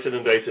can slice it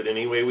and dice it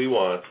any way we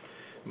want,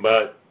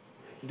 but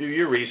do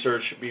your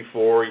research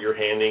before you're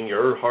handing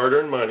your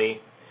hard-earned money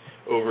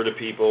over to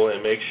people,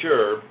 and make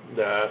sure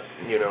that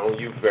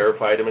you've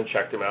verified them and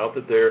checked them out,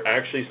 that they're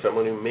actually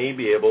someone who may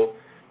be able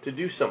to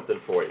do something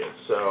for you.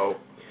 So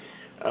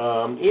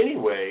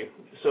anyway,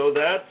 so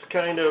that's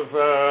kind of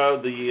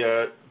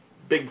the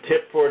big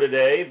tip for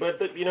today. But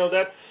that's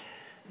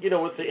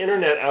with the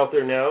internet out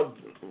there now,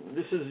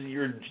 this is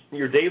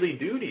your daily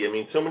duty. I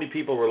mean, so many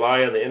people rely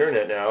on the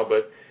internet now,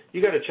 but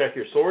you got to check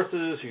your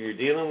sources, who you're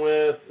dealing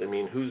with. I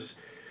mean, who's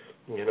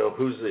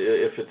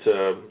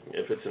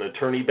if it's an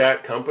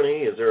attorney-backed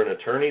company, is there an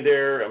attorney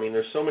there? I mean,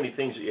 there's so many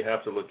things that you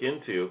have to look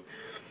into.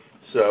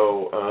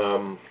 So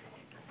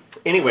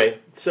anyway,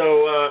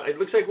 it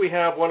looks like we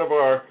have one of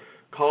our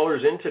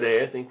callers in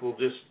today. I think we'll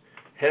just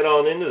head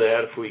on into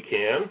that if we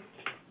can.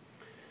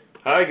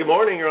 Hi, good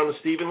morning. You're on the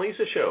Steve and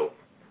Lisa Show.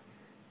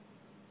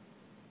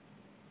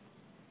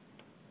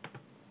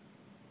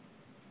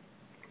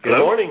 Good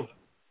Hello? morning.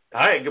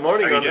 Hi, good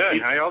morning. How are you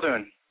doing? How y'all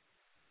doing?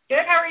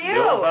 Good, how are you?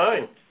 Doing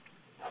fine.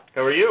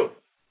 How are you?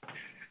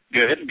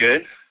 Good. Who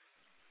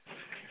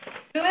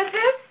is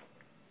this?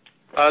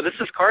 This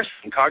is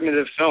Carson,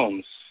 Cognitive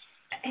Films.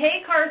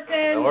 Hey,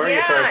 Carson. How are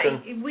you,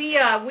 Carson?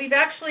 We've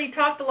actually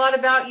talked a lot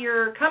about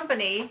your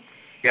company.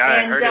 Yeah,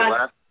 I heard it I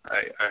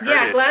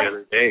heard it the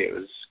other day. It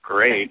was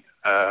great.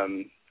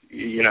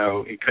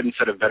 You couldn't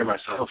said it better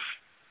myself.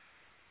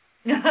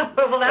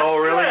 Well, that's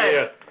really? good.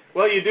 Yeah.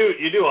 Well, you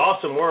do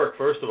awesome work.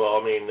 First of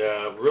all, I mean,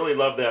 really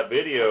love that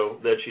video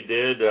that you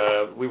did.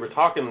 We were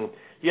talking.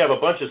 You have a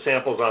bunch of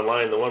samples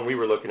online. The one we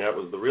were looking at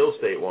was the real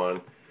estate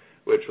one,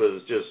 which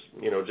was just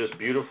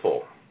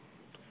beautiful.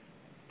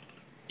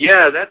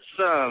 Yeah, that's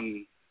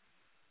I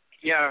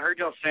heard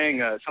y'all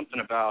saying something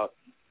about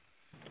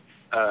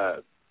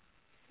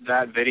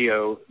that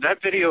video.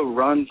 That video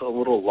runs a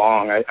little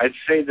long. I'd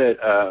say that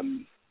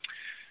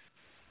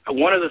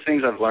one of the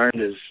things I've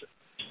learned is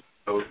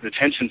the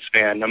attention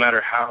span, no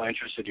matter how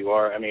interested you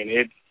are, I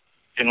mean,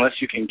 unless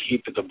you can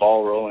keep the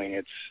ball rolling,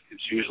 it's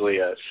usually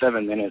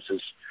 7 minutes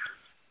is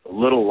a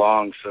little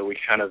long, so we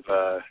kind of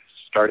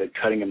started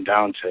cutting them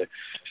down to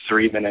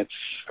 3 minutes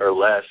or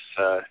less,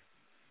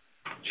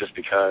 just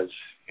because,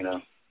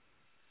 Now,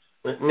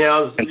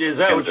 is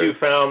that what you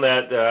found,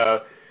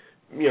 that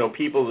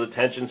people's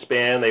attention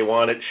span, they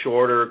want it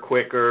shorter,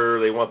 quicker,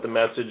 they want the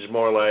message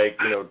more like,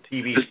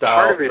 TV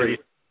style?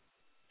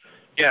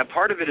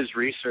 Part of it is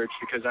research,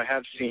 because I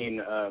have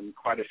seen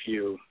quite a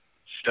few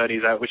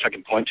studies. I wish I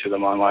could point to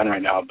them online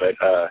right now, but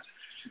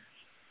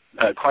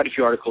quite a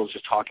few articles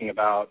just talking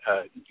about,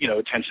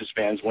 attention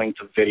spans,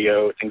 length of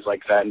video, things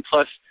like that. And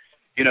plus,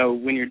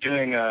 when you're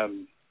doing,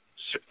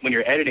 when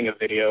you're editing a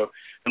video,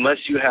 unless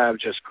you have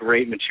just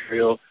great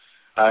material,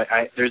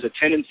 there's a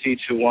tendency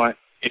to want,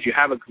 if you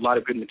have a lot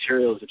of good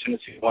material, there's a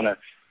tendency to want to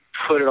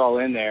put it all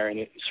in there, and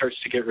it starts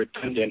to get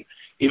redundant.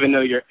 Even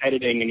though you're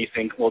editing and you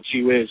think, well,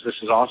 gee whiz, this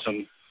is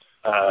awesome,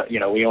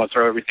 we want to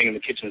throw everything in the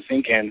kitchen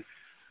sink in.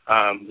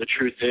 The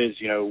truth is,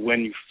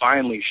 when you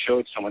finally show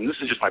it to someone, this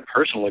is just my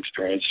personal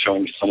experience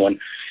showing to someone,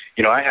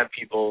 I have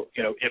people,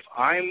 if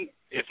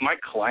my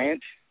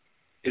client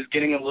is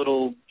getting a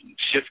little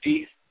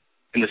shifty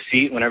in the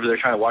seat whenever they're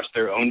trying to watch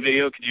their own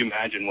video, could you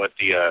imagine what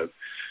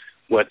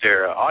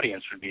their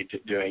audience would be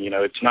doing?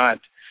 It's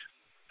not,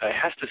 it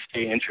has to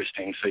stay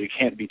interesting, so you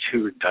can't be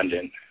too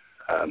redundant.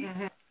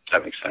 If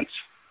that makes sense.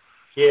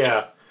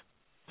 Yeah.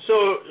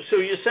 So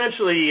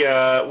essentially,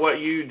 what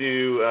you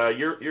do,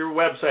 your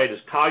website is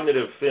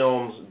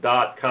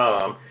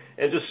cognitivefilms.com,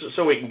 and just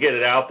so we can get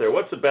it out there,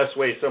 what's the best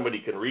way somebody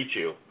can reach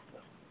you?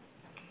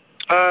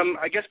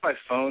 I guess by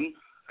phone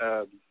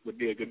would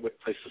be a good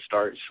place to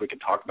start, so we can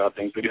talk about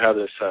things. We do have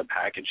this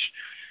package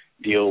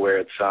deal where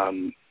it's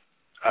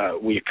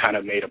we kind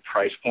of made a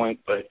price point,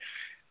 but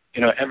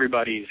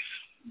everybody's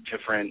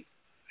different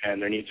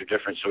and their needs are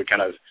different, so we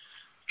kind of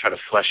try to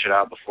flesh it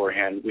out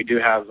beforehand. We do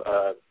have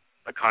a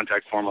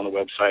contact form on the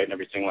website and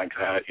everything like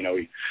that.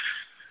 We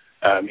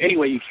any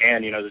way you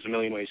can, there's a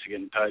million ways to get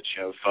in touch,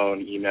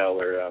 phone, email,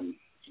 or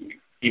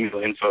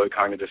email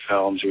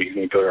info@cognitiveFilms, or you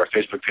can go to our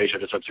Facebook page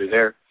that is up through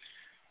there.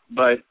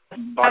 But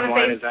bottom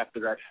line is after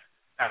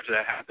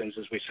that happens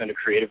is we send a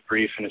creative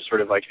brief, and it's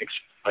sort of like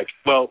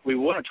we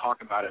want to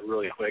talk about it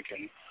really quick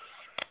and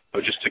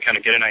just to kind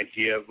of get an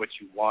idea of what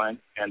you want,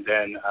 and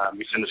then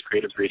we send this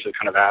creative brief that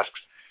kind of asks,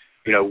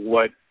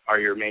 what are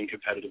your main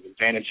competitive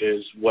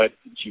advantages? What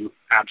do you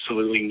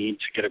absolutely need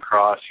to get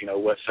across?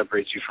 What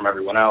separates you from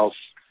everyone else?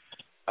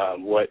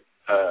 What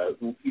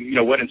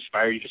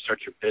inspired you to start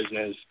your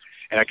business?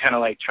 And I kind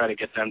of try to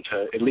get them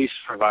to at least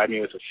provide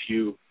me with a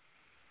few,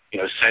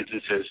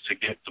 sentences to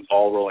get the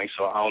ball rolling,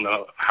 so I'll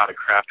know how to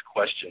craft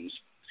questions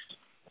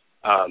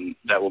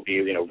that will be,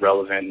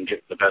 relevant and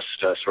get the best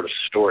sort of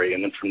story.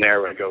 And then from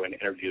there, I go and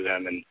interview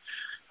them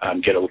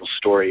and get a little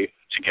story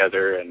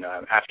together. And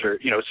after,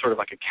 it's sort of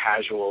like a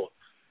casual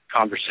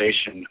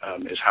conversation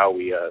is how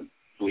we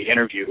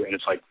interview, and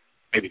it's like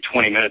maybe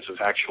 20 minutes of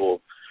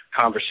actual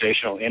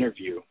conversational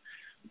interview,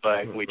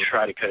 but we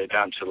try to cut it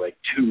down to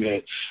 2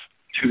 minutes,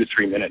 2 to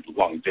 3 minute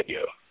long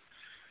video.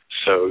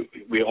 So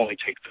we only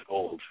take the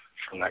gold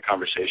from that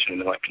conversation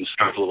and then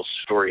construct a little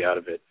story out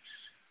of it.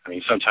 I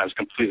mean, sometimes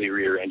completely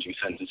rearranging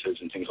sentences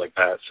and things like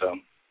that. So.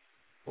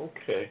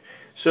 Okay.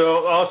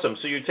 So awesome.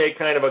 So you take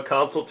kind of a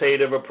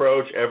consultative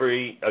approach.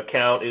 Every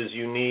account is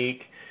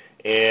unique,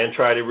 and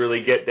try to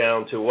really get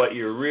down to what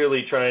you're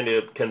really trying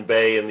to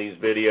convey in these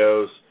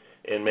videos,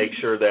 and make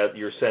sure that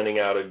you're sending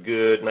out a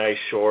good, nice,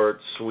 short,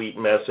 sweet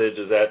message.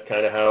 Is that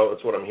kind of how,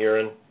 that's what I'm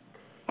hearing?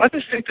 I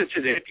just think that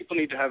today people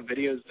need to have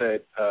videos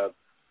that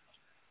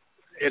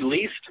at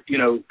least,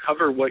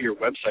 cover what your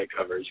website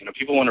covers.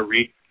 People want to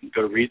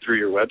go read through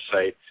your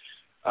website.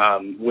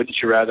 Wouldn't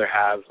you rather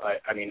have,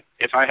 I mean,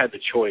 if I had the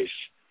choice,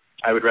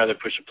 I would rather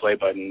push a play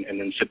button and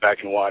then sit back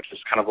and watch.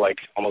 It's kind of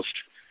almost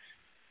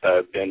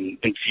been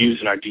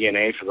infused in our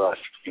DNA for the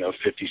last,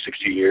 50,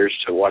 60 years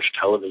to watch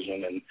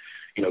television and,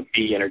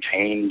 be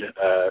entertained.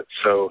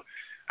 So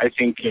I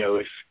think,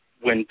 if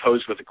when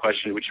posed with the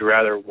question, would you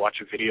rather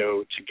watch a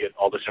video to get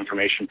all this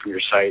information from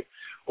your site,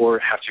 or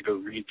have to go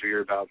read through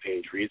your about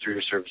page, read through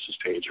your services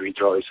page, read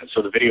through all these things?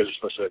 So the videos are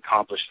supposed to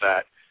accomplish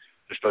that.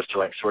 They're supposed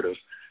to sort of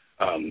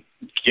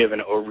give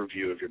an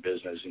overview of your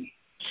business. And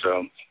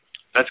so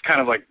that's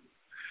kind of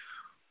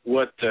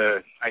what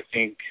I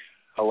think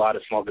a lot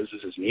of small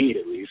businesses need,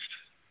 at least.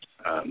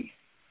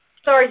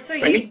 Sorry, so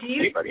do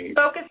you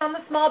focus on the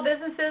small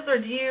businesses, or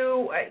do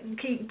you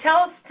can you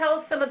tell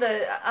us some of the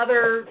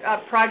other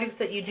projects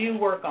that you do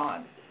work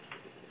on?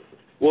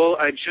 Well,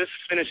 I just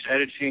finished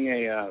editing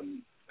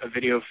a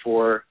video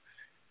for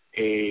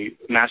a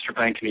master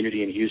plan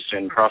community in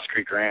Houston, Cross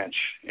Creek Ranch,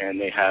 and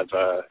they have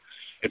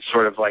it's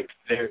sort of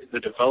the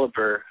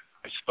developer.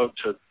 I spoke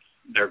to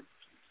their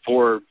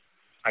 4,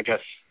 I guess,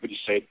 would you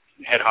say,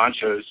 head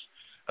honchos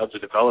of the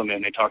development.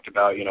 And they talked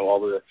about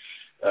all the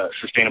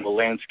sustainable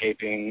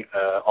landscaping,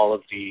 all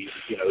of the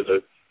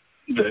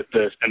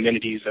the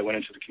amenities that went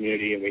into the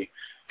community, and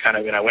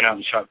I went out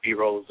and shot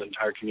B-roll of the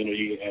entire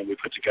community, and we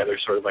put together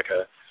sort of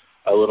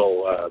a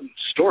little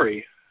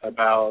story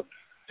about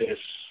this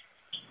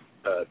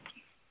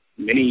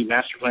mini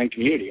master plan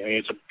community. I mean,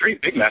 it's a pretty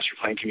big master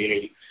plan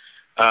community,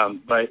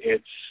 but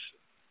it's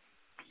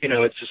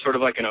it's just sort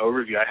of an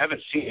overview. I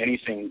haven't seen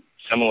anything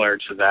similar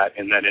to that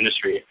in that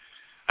industry.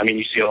 I mean,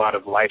 you see a lot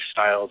of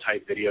lifestyle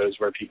type videos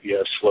where people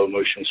have slow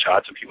motion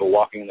shots of people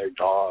walking their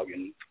dog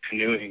and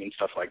canoeing and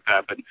stuff like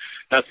that, but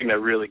nothing that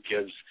really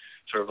gives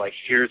sort of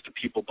here's the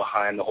people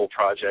behind the whole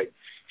project,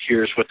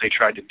 here's what they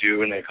tried to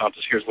do and they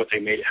accomplished, here's what they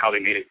made, how they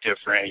made it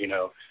different,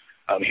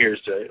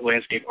 here's the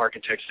landscape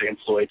architects they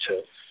employed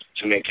to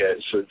make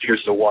it, so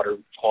here's the water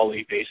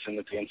quality basin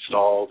that they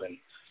installed, and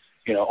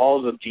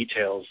all the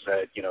details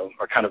that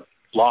are kind of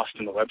lost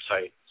in the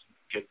website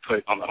get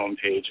put on the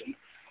homepage and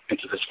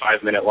into this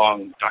 5-minute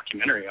long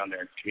documentary on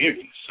their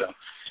community. So,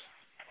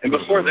 and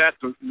before that,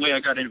 the way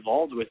I got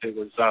involved with it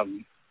was,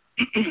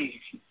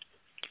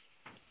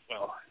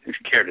 well, if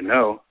you care to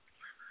know,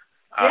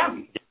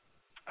 I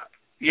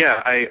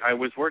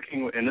was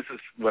working, and this is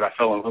what I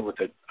fell in love with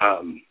it.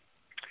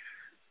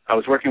 I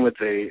was working with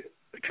a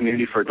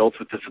community for adults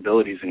with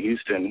disabilities in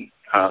Houston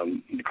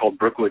called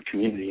Brookwood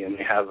Community, and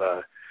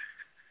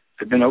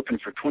they've been open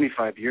for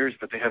 25 years,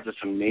 but they have this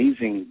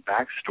amazing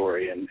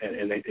backstory, and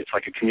it's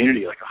like a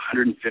community,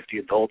 150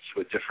 adults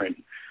with different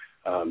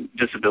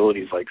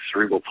disabilities like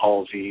cerebral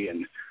palsy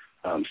and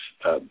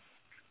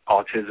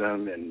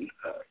autism and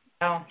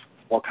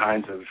all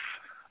kinds of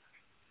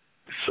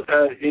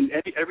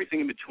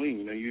everything in between.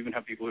 You even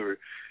have people who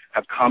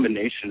have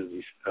combinations of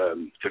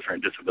these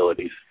different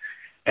disabilities.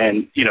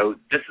 And,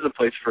 this is a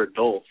place for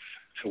adults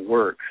to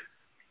work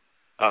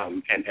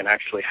and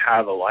actually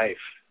have a life.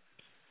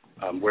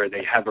 Where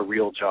they have a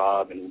real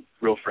job and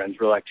real friends,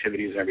 real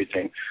activities and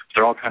everything.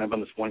 They're all kind of on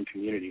this one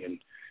community, and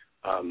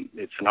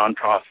it's a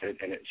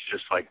nonprofit, and it's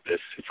just like this.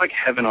 It's like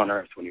heaven on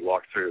earth when you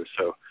walk through.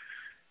 So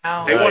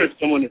they wanted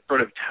someone to sort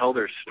of tell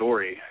their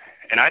story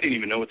and I didn't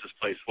even know what this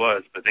place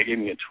was, but they gave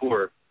me a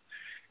tour.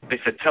 They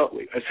said,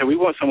 we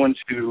want someone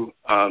to,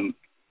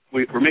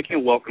 we're making a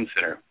welcome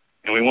center,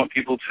 and we want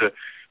people to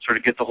sort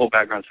of get the whole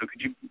background. So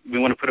we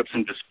want to put up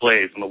some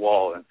displays on the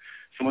wall. And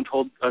someone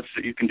told us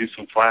that you can do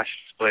some flash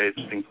displays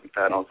and things like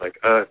that. And I was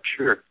like,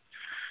 sure.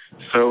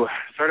 So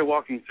I started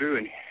walking through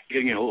and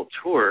getting a little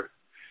tour.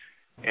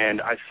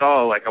 And I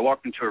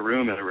walked into a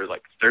room and there were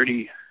like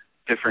 30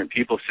 different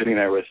people sitting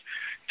there with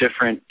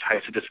different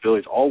types of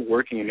disabilities, all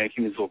working and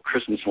making these little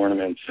Christmas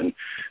ornaments and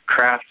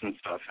crafts and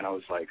stuff. And I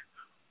was like,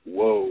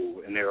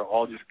 whoa. And they were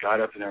all just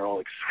got up and they were all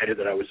excited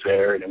that I was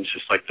there. And it was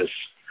just like this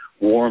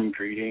warm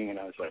greeting. And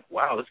I was like,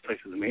 wow, this place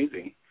is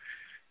amazing.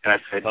 And I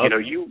said,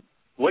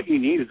 what you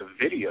need is a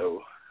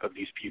video of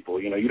these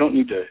people. You don't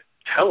need to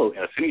tell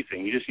us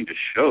anything. You just need to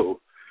show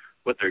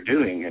what they're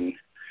doing. And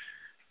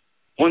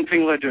one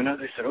thing led to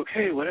another. They said,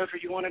 okay, whatever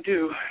you want to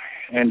do.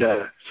 And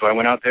so I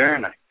went out there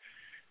and I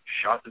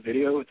shot the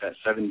video with that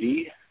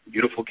 7D,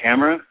 beautiful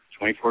camera,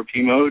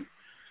 24p mode,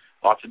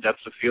 lots of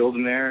depth of field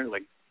in there,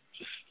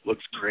 just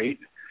looks great.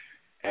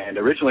 And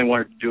originally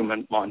wanted to do a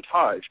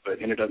montage, but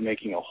ended up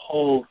making a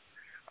whole,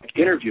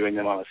 interviewing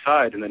them on the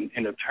side, and then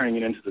ended up turning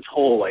it into this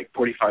whole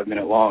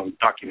 45-minute long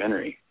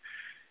documentary.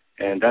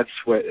 And that's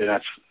where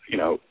it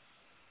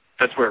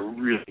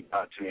really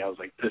got to me. I was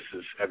like, this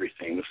is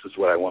everything. This is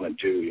what I want to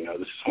do.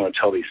 This is I want to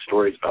tell these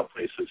stories about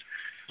places.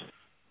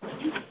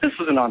 This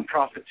was a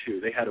nonprofit too.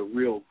 They had a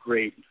real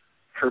great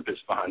purpose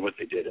behind what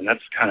they did, and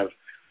that's kind of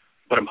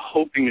what I'm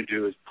hoping to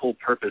do is pull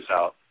purpose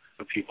out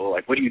of people.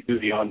 Like, what do you do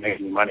beyond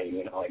making money?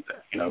 Like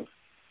that.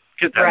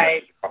 Get that.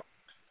 Right.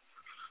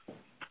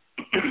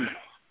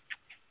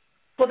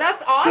 Well,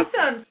 that's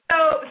awesome.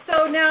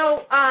 So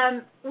now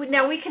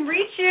we can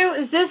reach you.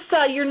 Is this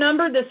your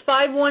number? This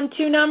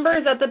 512 number?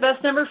 Is that the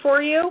best number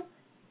for you?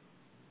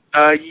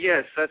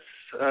 Yes, that's.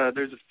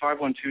 There's a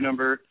 512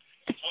 number.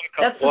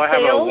 That's I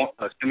have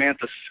a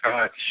Samantha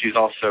Scott. She's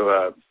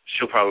also.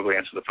 She'll probably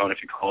answer the phone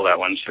if you call that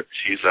one.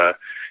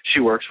 She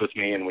works with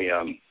me, and we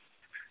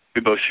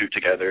both shoot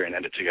together and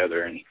edit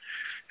together and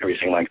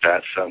everything like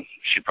that. So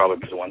she'd probably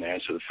be the one to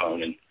answer the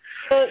phone. And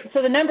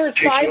so the number is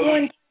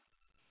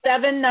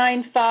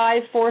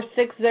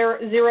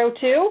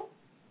 517-995-4602.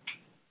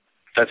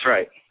 That's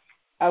right.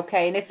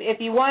 Okay, and if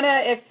you want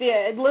to,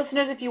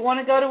 listeners, if you want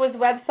to go to his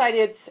website,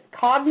 it's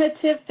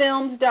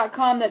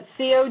cognitivefilms.com. That's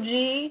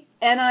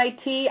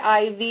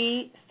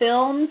COGNITIV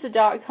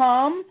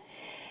films.com,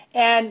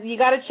 and you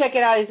got to check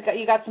it out.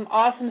 You got some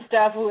awesome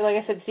stuff. Like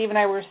I said, Steve and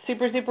I were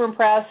super, super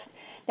impressed.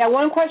 Now,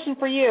 one question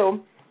for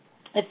you: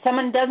 if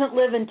someone doesn't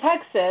live in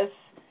Texas,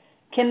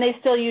 can they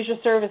still use your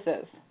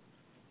services?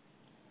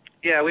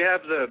 Yeah, we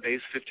have the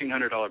base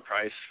 $1,500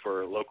 price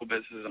for local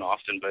businesses in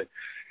Austin, but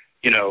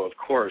of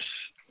course.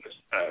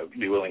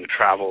 Be willing to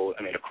travel.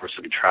 I mean, of course,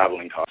 there'll be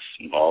traveling costs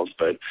involved,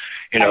 but,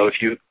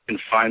 if you can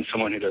find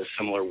someone who does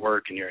similar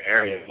work in your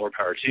area, more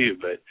power to you,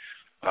 but,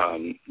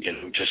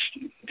 just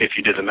if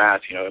you did the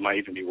math, it might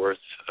even be worth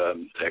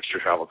the extra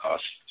travel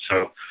costs.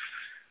 So,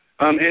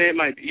 and it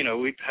might,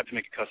 we'd have to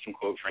make a custom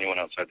quote for anyone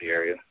outside the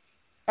area.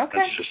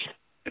 Okay.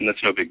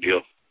 That's no big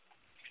deal.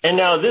 And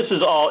now this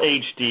is all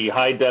HD,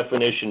 high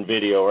definition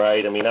video,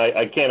 right? I mean,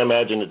 I can't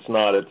imagine it's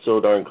not. It's so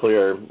darn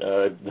clear.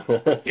 But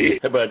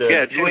it's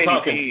we're 1080p.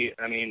 talking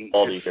I mean,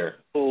 it's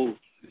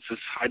as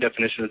high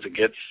definition as it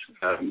gets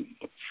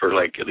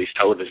for at least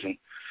television.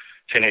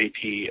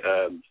 1080p.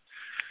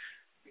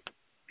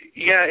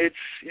 It's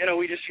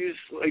we just use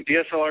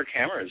DSLR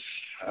cameras,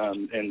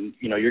 and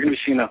you're going to be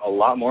seeing a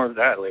lot more of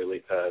that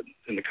lately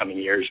in the coming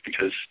years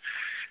because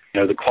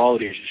the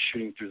quality is just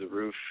shooting through the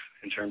roof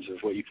in terms of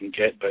what you can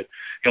get, but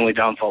the only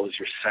downfall is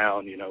your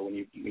sound. When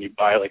you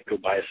go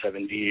buy a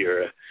 7D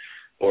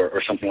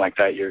or something like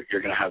that, you're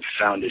going to have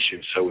sound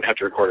issues. So we have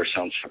to record our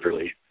sound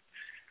separately,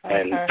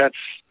 and that's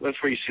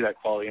where you see that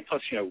quality. And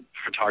plus,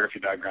 photography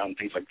background,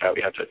 things like that.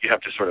 You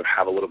have to sort of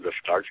have a little bit of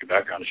photography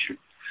background to shoot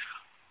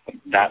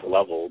that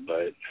level,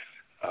 but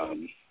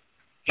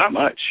not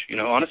much.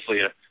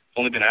 Honestly, I've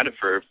only been at it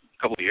for a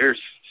couple of years,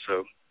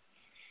 so.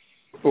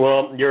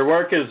 Well, your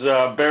work is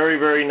very,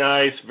 very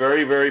nice,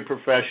 very, very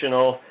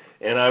professional,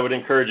 and I would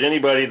encourage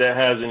anybody that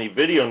has any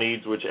video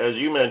needs, which, as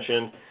you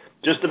mentioned,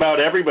 just about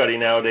everybody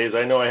nowadays.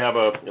 I know I have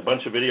a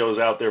bunch of videos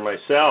out there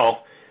myself,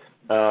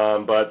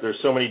 but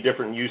there's so many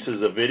different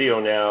uses of video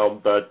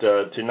now, but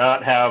to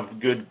not have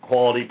good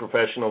quality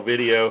professional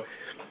video,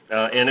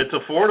 and it's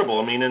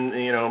affordable. I mean,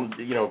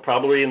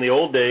 probably in the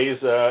old days,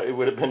 it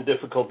would have been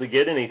difficult to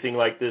get anything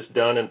like this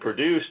done and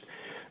produced.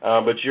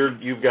 But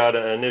you've got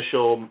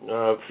initial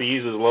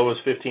fees as low as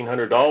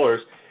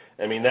 $1,500.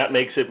 I mean, that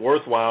makes it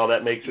worthwhile.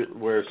 That makes it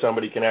where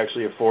somebody can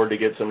actually afford to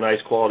get some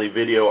nice quality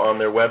video on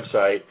their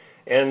website.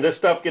 And this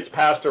stuff gets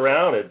passed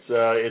around. It's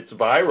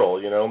viral.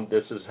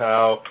 This is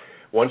how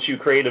once you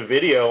create a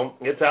video,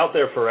 it's out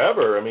there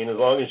forever. I mean, as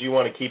long as you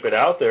want to keep it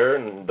out there,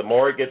 and the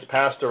more it gets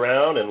passed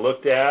around and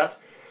looked at,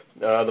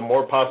 the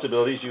more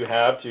possibilities you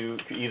have to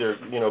either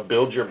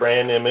build your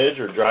brand image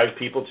or drive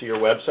people to your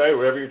website,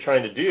 whatever you're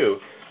trying to do.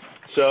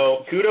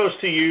 So kudos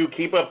to you.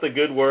 Keep up the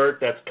good work.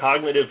 That's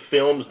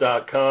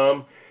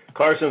cognitivefilms.com.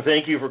 Carson,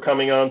 thank you for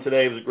coming on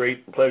today. It was a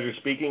great pleasure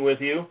speaking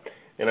with you,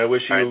 and I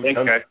wish you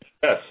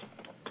success.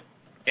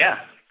 Yeah,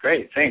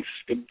 great. Thanks.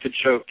 Good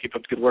show. Keep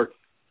up the good work.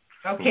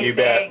 Okay, you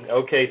bet.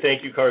 Okay,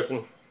 thank you,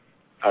 Carson.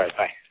 All right,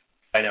 bye.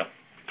 I know.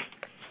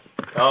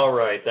 All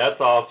right, that's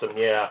awesome.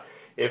 Yeah,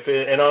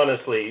 and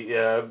honestly,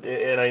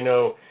 and I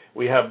know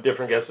we have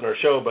different guests in our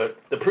show, but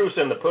the proof's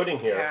in the pudding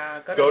here.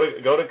 Yeah, go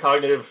to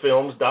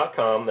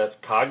cognitivefilms.com. That's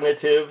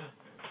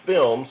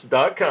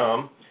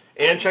cognitivefilms.com,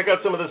 and check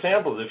out some of the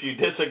samples. If you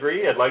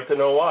disagree, I'd like to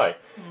know why.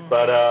 Mm-hmm.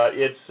 But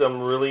it's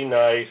some really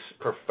nice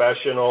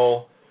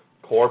professional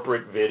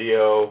corporate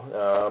video,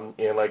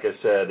 and like I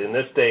said, in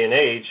this day and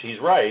age, he's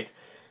right.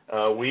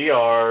 We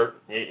are,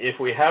 if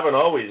we haven't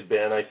always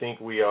been, I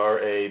think we are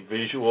a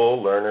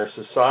visual learner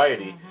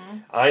society. Mm-hmm.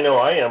 I know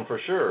I am for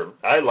sure.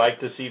 I like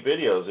to see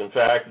videos. In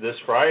fact, this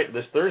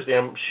Thursday,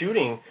 I'm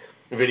shooting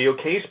video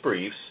case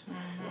briefs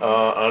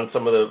on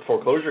some of the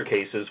foreclosure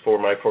cases for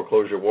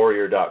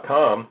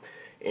myforeclosurewarrior.com,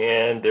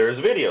 and there's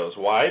videos.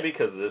 Why?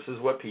 Because this is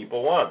what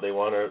people want. They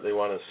want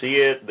to see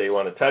it. They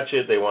want to touch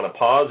it. They want to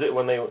pause it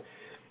when they.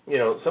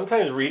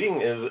 Sometimes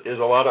reading is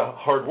a lot of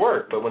hard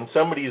work, but when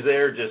somebody's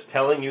there just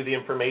telling you the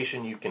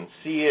information, you can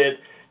see it,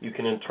 you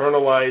can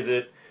internalize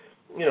it.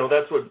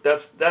 That's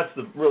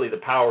really the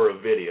power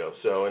of video.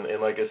 So, and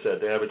like I said,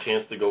 to have a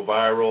chance to go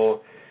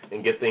viral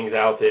and get things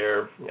out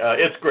there,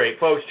 it's great,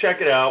 folks.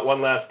 Check it out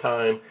one last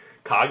time,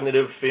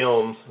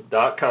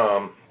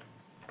 cognitivefilms.com.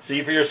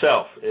 See for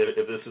yourself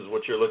if this is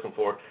what you're looking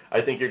for.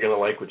 I think you're going to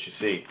like what you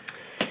see.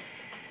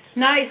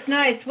 Nice.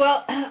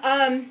 Well,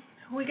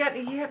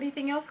 you have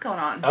anything else going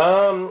on?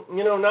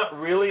 Not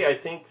really. I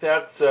think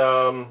that's,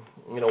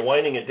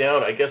 winding it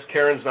down. I guess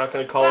Karen's not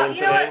going to call in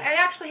today.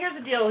 Actually, here's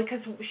the deal, because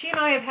she and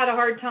I have had a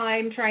hard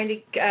time trying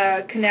to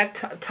connect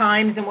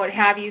times and what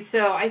have you,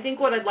 so I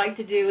think what I'd like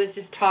to do is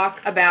just talk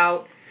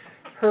about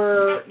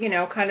her,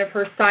 kind of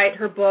her site,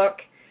 her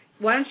book.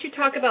 Why don't you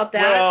talk about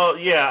that? Well,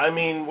 yeah,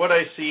 what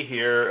I see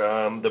here,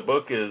 the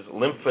book is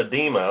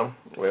Lymphedema.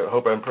 I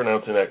hope I'm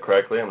pronouncing that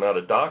correctly. I'm not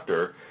a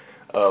doctor.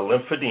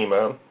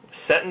 Lymphedema.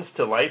 Sentenced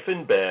to life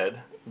in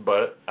bed,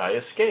 but I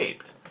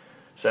escaped.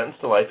 Sentenced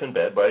to life in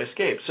bed, but I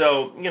escaped.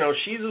 So,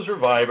 she's a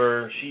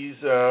survivor. She's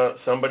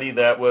somebody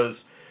that was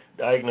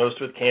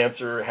diagnosed with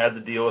cancer, had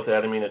to deal with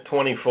that. At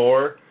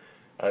 24,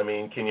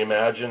 can you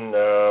imagine?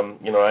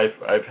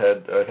 I've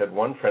had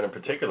one friend in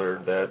particular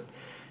that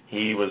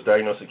he was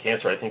diagnosed with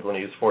cancer, I think when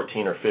he was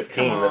 14 or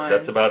 15.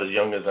 That's about as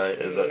young as I.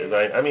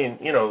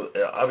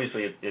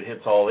 Obviously it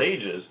hits all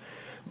ages.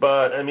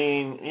 But,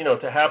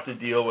 to have to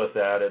deal with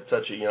that at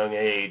such a young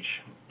age,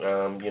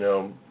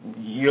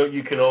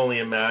 you can only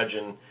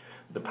imagine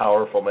the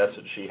powerful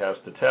message she has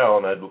to tell,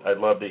 and I'd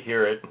love to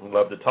hear it. I'd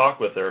love to talk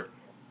with her.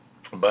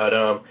 But,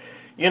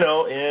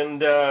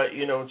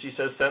 when she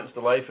says sentenced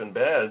to life in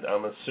bed,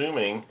 I'm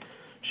assuming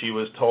she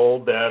was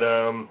told that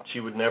she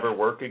would never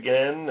work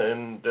again,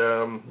 and,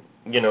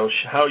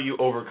 how you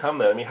overcome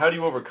that. How do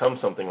you overcome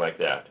something like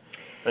that?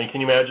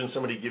 Can you imagine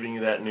somebody giving you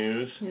that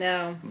news?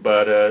 No.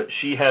 But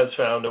she has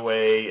found a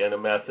way and a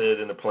method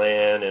and a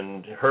plan,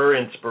 and her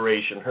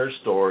inspiration, her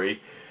story,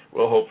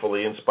 will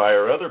hopefully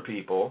inspire other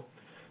people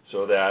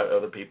so that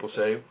other people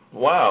say,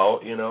 wow,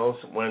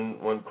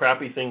 when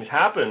crappy things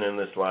happen in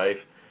this life,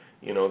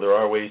 there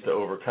are ways to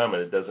overcome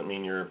it. It doesn't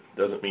mean you're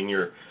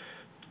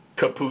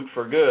kaput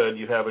for good.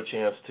 You have a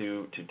chance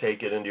to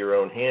take it into your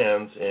own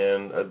hands,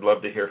 and I'd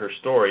love to hear her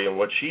story and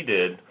what she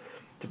did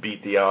to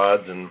beat the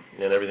odds and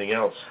everything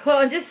else.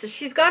 Well,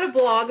 she's got a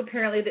blog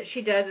apparently that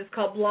she does. It's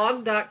called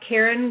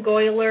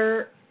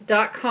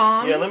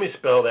blog.karengoyler.com. Yeah, let me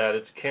spell that.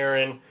 It's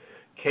Karen,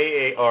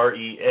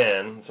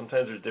 Karen.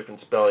 Sometimes there's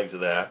different spellings of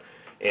that.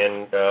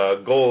 And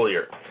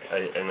Goyler,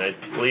 and I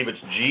believe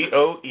it's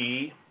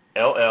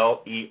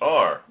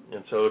Goeller.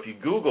 And so if you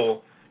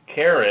Google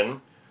Karen,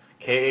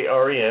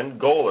 Karen,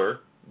 Goyler,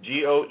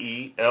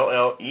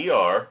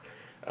 Goeller,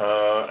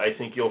 I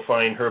think you'll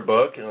find her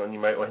book, and you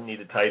might need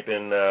to type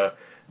in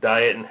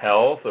diet and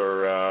health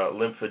or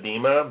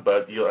lymphedema,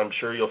 but I'm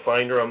sure you'll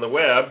find her on the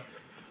web.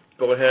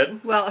 Go ahead.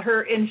 Well,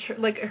 her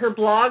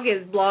blog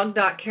is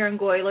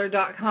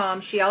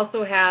blog.karengoyler.com. She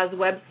also has a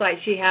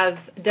website. She has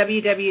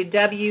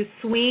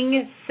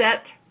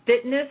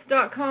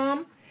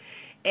www.swingsetfitness.com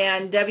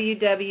and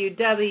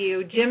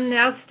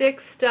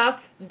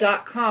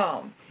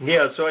www.gymnasticstuff.com.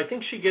 Yeah, so I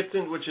think she gets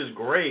in, which is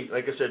great.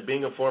 Like I said,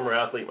 being a former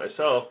athlete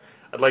myself,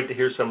 I'd like to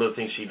hear some of the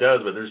things she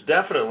does, but there's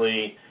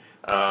definitely,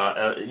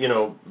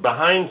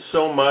 behind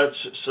so much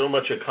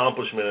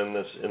accomplishment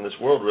in this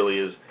world really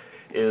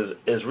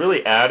is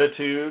really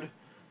attitude,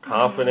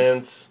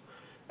 confidence,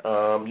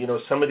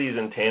 some of these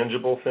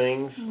intangible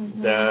things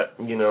that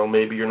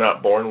maybe you're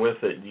not born with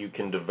that you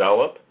can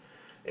develop,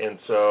 and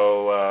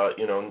so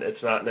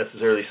it's not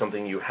necessarily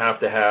something you have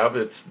to have.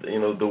 It's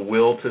the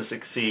will to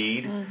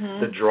succeed,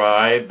 the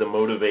drive, the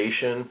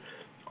motivation.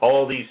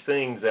 All these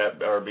things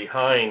that are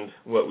behind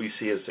what we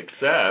see as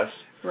success.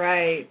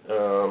 Right.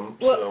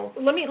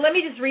 let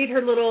me just read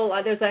her little.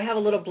 I have a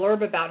little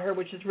blurb about her,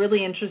 which is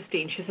really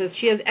interesting. She says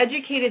she has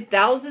educated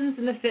thousands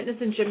in the fitness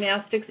and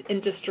gymnastics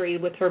industry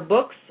with her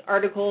books,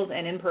 articles,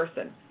 and in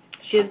person.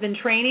 She has been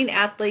training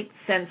athletes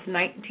since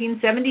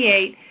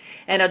 1978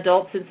 and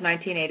adults since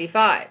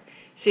 1985.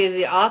 She is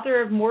the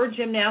author of more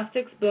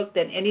gymnastics books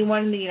than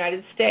anyone in the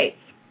United States.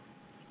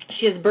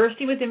 She is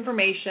bursting with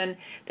information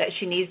that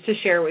she needs to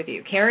share with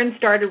you. Karen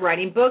started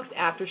writing books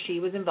after she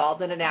was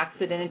involved in an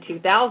accident in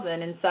 2000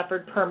 and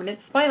suffered permanent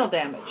spinal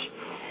damage.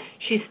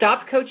 She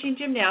stopped coaching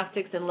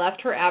gymnastics and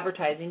left her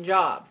advertising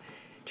job.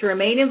 To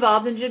remain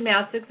involved in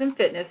gymnastics and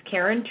fitness,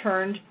 Karen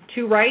turned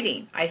to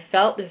writing.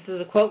 This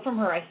is a quote from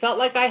her, I felt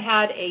like I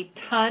had a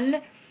ton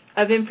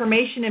of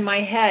information in my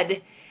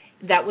head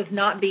that was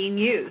not being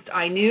used.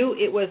 I knew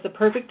it was the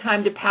perfect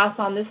time to pass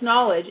on this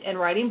knowledge, and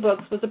writing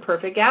books was the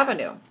perfect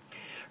avenue.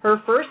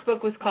 Her first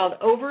book was called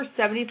Over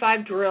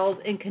 75 Drills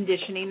in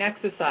Conditioning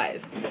Exercise,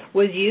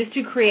 was used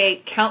to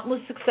create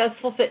countless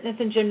successful fitness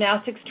and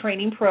gymnastics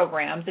training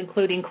programs,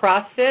 including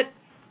CrossFit.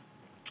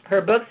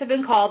 Her books have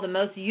been called the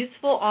most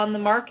useful on the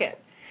market.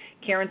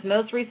 Karen's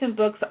most recent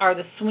books are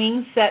the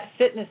Swing Set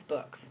Fitness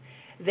books.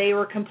 They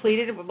were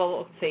completed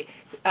with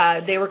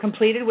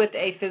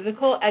a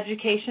physical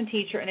education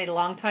teacher and a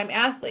longtime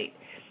athlete.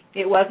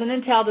 It wasn't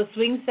until the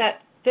Swing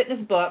Set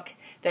Fitness book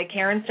that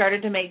Karen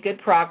started to make good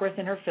progress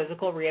in her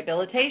physical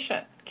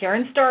rehabilitation.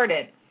 Karen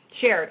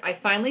shared, I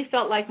finally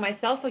felt like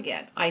myself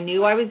again. I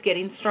knew I was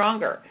getting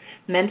stronger,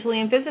 mentally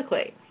and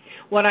physically.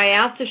 When I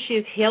asked if she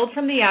has healed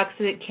from the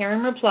accident,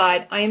 Karen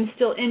replied, I am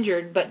still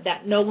injured, but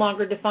that no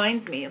longer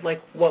defines me,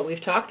 like what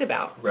we've talked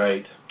about.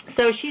 Right.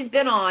 So she's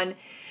been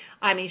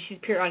she's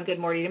appeared on Good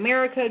Morning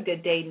America,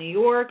 Good Day New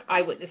York,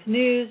 Eyewitness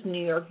News,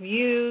 New York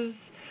Views,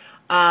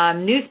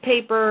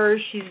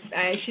 newspapers.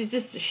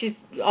 She's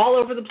all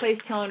over the place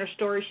telling her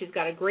story. She's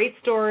got a great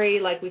story,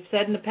 like we've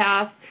said in the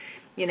past.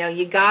 You know,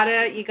 you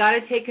gotta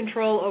take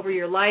control over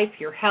your life,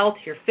 your health,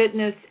 your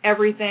fitness,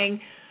 everything.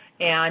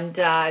 And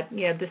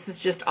this is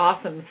just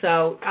awesome.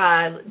 So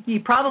you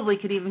probably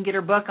could even get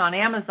her book on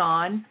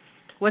Amazon.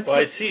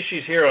 I see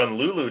she's here on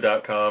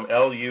Lulu.com,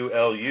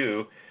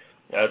 Lulu.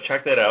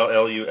 Check that out,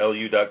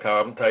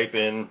 Lulu.com. Type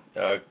in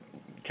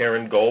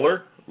Karen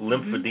Goller,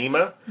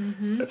 lymphedema.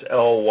 Mm-hmm. That's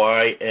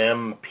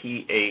Lympphedema.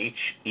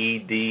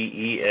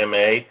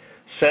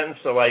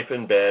 Sentenced to life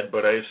in bed,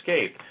 but I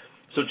escaped.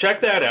 So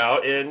check that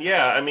out. And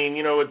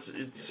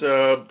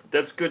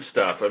that's good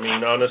stuff. I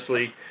mean,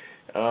 honestly,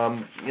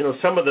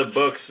 some of the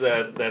books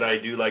that I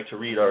do like to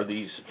read are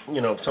these.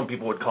 Some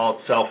people would call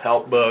it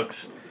self-help books.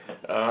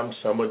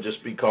 Some would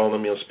just be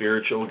calling them,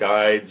 spiritual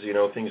guides.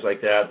 Things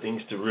like that.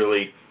 Things to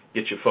really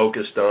get you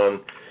focused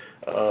on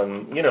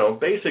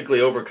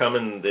basically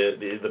overcoming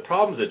the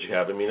problems that you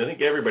have. I mean, I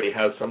think everybody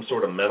has some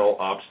sort of mental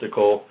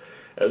obstacle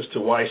as to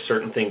why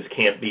certain things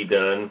can't be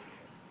done.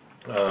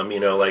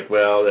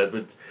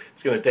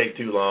 It's going to take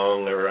too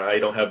long, or I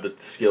don't have the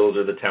skills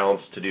or the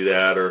talents to do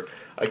that, or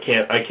I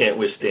can't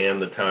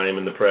withstand the time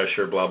and the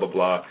pressure, blah, blah,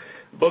 blah.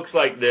 Books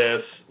like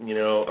this, I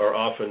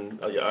often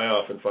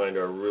find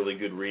are a really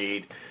good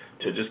read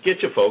to just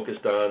get you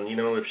focused on,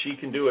 if she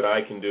can do it,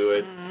 I can do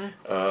it.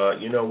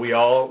 Mm-hmm.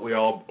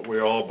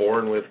 We're all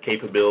born with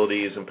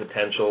capabilities and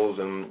potentials,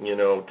 and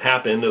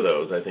tap into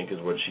those, I think, is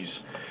what she's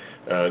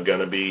going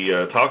to be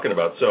talking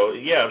about. So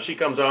yeah, if she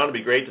comes on, it'd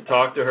be great to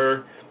talk to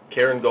her.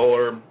 Karen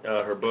Goller,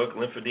 her book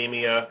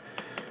Lymphedema,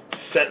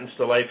 Sentenced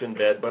to Life in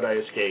Bed, but I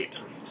Escaped.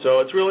 So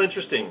it's real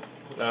interesting,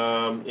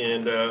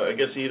 and I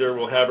guess either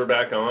we'll have her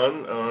back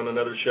on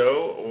another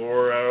show,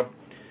 or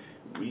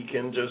we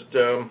can just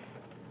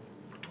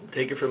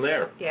take it from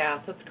there.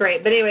 Yeah, that's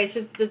great. But anyway,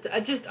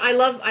 I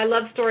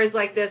love stories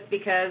like this,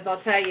 because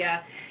I'll tell you,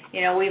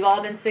 we've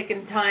all been sick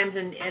in times,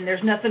 and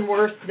there's nothing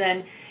worse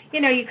than,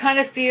 you kind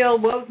of feel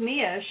woe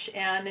me-ish,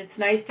 and it's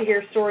nice to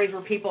hear stories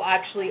where people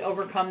actually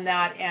overcome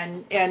that,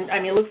 and I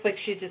mean, it looks like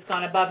she's just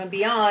gone above and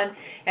beyond,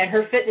 and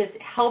her fitness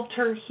helped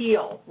her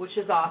heal, which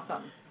is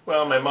awesome.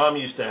 Well, my mom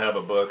used to have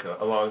a book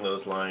along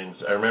those lines.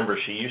 I remember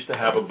she used to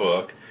have a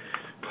book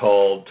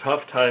called Tough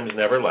Times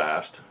Never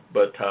Last,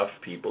 but Tough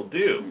People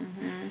Do.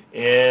 Mm-hmm.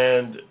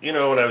 And,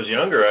 when I was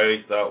younger,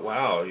 I thought,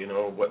 wow,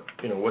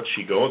 what's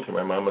she going through?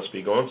 My mom must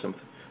be going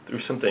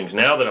through some things.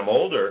 Now that I'm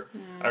older,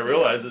 I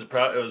realize it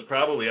was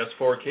probably us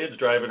 4 kids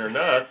driving her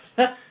nuts.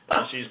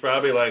 And she's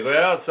probably like,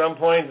 well, at some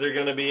point they're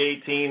going to be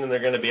 18 and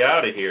they're going to be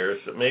out of here.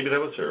 So maybe that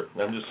was her.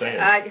 I'm just saying.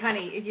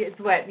 Honey, it's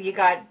what? You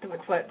got,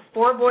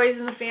 4 boys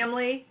in the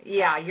family?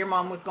 Yeah, your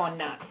mom was going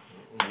nuts.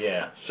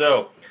 Yeah.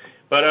 So,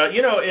 but,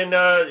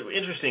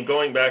 interesting,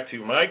 going back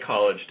to my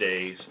college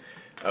days,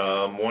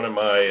 one of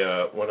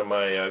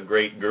my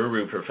great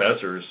guru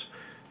professors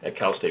at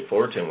Cal State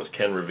Fullerton was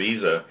Ken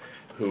Revisa,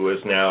 who is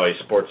now a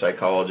sports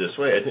psychologist.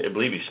 Well, I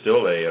believe he's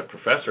still a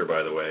professor,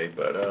 by the way,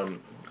 but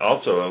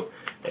also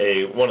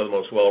one of the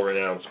most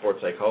well-renowned sports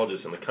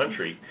psychologists in the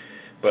country.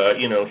 But,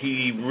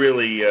 he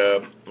really,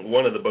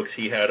 one of the books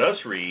he had us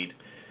read,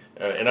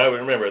 and I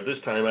remember at this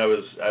time I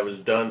was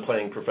done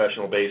playing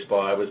professional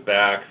baseball. I was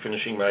back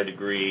finishing my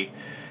degree,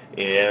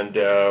 and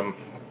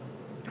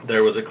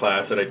there was a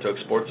class that I took,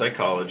 sports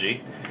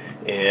psychology,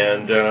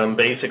 and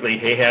basically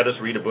he had us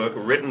read a book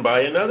written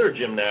by another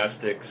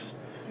gymnastics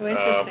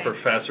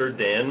professor,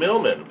 Dan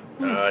Millman.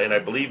 And I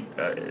believe,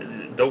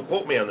 don't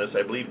quote me on this,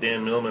 I believe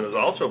Dan Millman is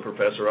also a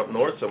professor up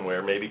north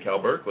somewhere, maybe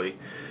Cal Berkeley.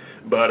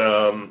 But,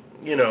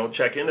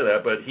 check into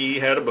that. But he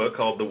had a book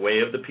called The Way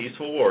of the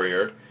Peaceful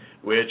Warrior,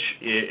 which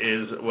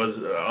was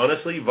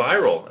honestly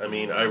viral. I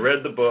mean, I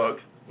read the book.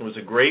 It was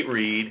a great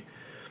read.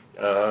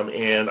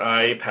 And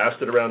I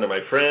passed it around to my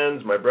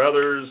friends, my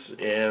brothers,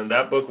 and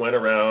that book went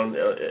around.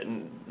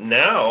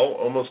 Now,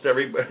 almost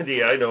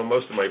everybody I know,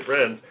 most of my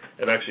friends,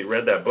 have actually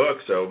read that book,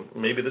 so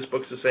maybe this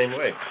book's the same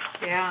way.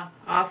 Yeah,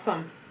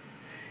 awesome.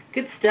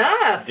 Good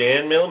stuff.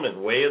 Dan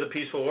Millman, Way of the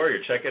Peaceful Warrior.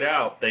 Check it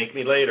out. Thank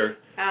me later.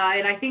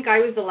 And I think I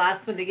was the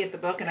last one to get the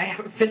book, and I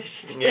haven't finished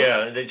it.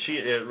 Yeah,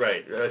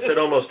 right. I said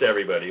almost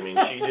everybody. I mean,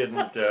 she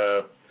didn't...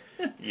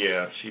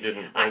 she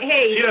didn't.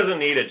 She doesn't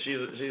need it.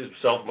 She's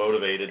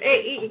self-motivated.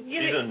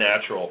 She's a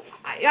natural.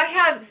 I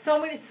have so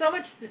many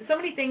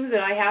things that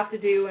I have to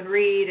do and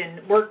read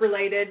and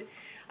work-related.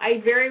 I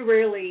very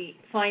rarely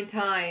find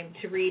time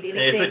to read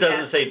anything. If it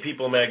doesn't say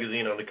People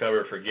Magazine on the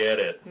cover, forget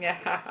it.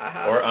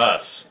 Yeah. Or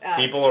Us.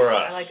 People or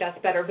Us. I like Us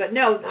better. But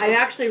no, I'm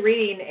actually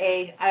reading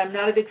I'm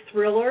not a big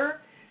thriller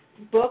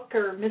book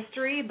or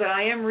mystery, but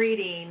I am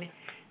reading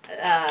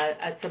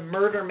it's a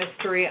murder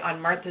mystery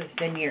on Martha's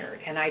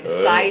Vineyard. And I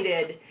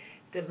decided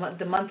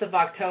the month of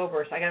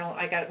October, so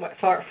I got what,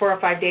 4 or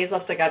 5 days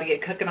left, so I got to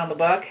get cooking on the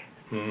book.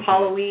 Mm-hmm.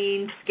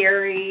 Halloween,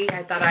 scary.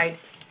 I thought I'd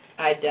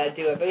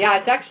do it. But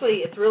yeah,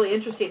 it's really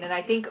interesting. And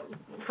I think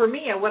for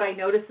me, what I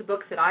notice, the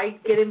books that I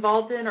get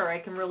involved in or I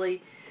can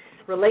really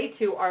relate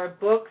to are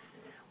books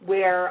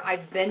where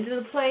I've been to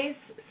the place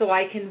so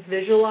I can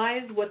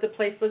visualize what the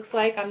place looks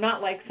like. I'm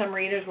not like some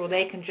readers where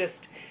they can just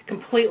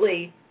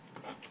completely,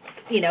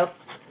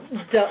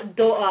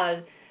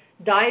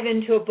 dive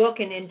into a book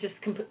and just,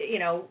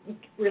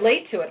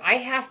 relate to it. I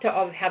have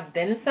to have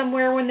been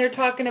somewhere when they're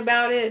talking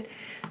about it.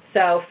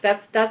 So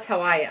that's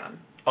how I am.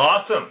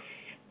 Awesome.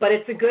 But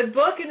it's a good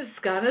book, and it's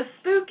kind of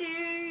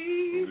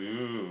spooky.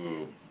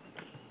 Ooh.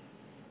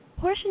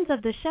 Portions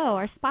of the show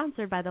are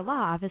sponsored by the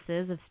law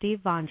offices of Steve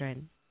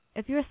Vondran.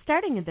 If you're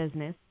starting a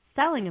business,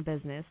 selling a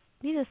business,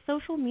 need a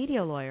social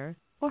media lawyer,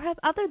 or have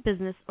other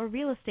business or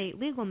real estate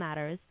legal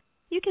matters,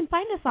 you can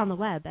find us on the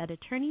web at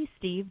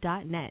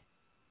attorneysteve.net.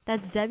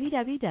 That's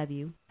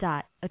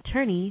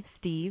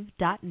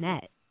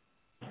www.attorneysteve.net.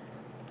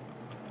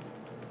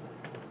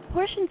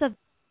 Portions of...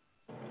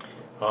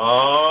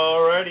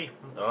 Alrighty.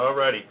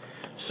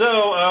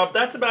 So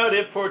that's about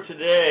it for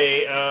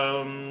today.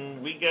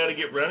 We got to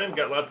get running.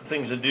 Got lots of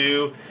things to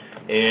do.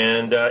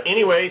 And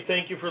anyway,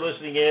 thank you for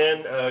listening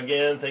in.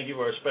 Again, thank you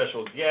to our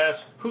special guest,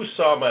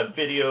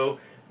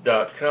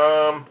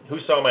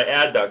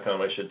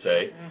 whosawmyad.com, I should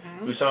say.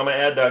 Mm-hmm.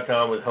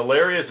 whosawmyad.com with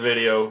hilarious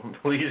video.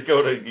 Please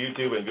go to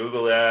YouTube and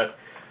Google that.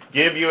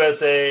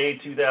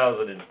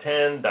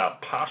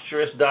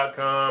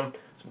 GiveUSA2010.posturous.com.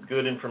 Some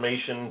good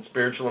information,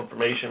 spiritual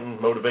information,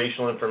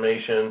 motivational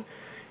information.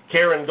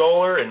 Karen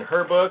Goller in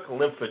her book,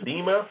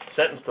 Lymphedema,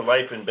 Sentenced to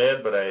Life in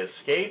Bed, But I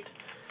Escaped.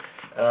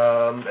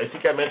 I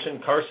think I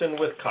mentioned Carson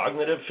with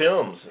Cognitive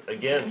Films.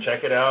 Again,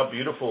 check it out.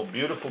 Beautiful,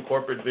 beautiful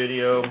corporate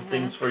video. Mm-hmm.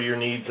 Things for your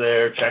needs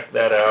there. Check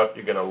that out.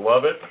 You're going to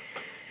love it.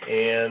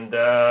 And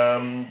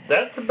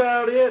that's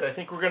about it. I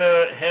think we're going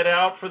to head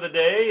out for the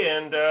day.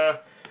 And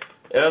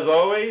as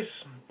always,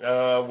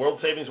 World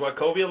Savings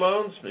Wachovia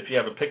loans. If you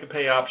have a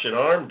pick-a-pay option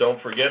arm,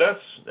 don't forget us.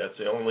 That's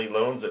the only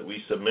loans that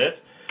we submit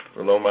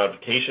for loan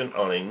modification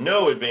on a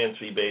no advance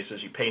fee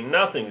basis. You pay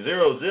nothing,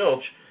 zero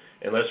zilch,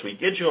 unless we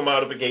get you a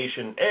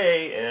modification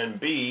A, and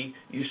B,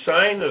 you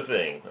sign the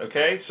thing,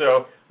 okay?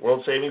 So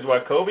World Savings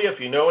Wachovia, if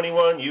you know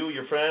anyone, you,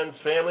 your friends,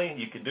 family,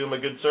 you could do them a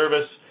good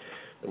service.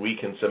 We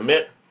can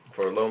submit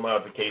for a loan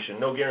modification.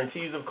 No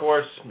guarantees, of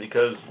course,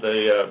 because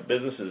the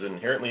business is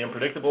inherently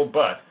unpredictable,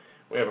 but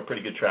we have a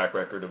pretty good track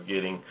record of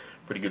getting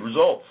pretty good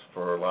results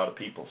for a lot of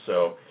people.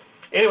 So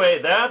anyway,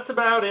 that's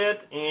about it,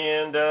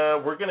 and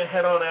we're going to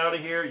head on out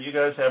of here. You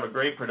guys have a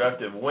great,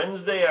 productive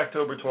Wednesday,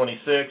 October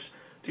 26th,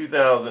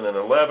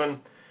 2011.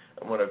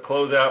 I'm going to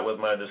close out with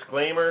my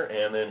disclaimer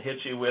and then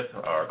hit you with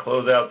our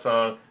closeout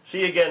song. See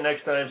you again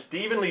next time.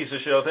 Steve and Lisa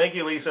Show. Thank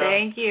you, Lisa.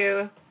 Thank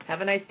you.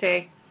 Have a nice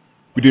day.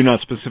 We do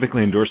not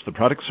specifically endorse the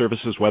product,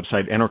 services,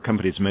 website, and or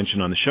companies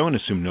mentioned on the show and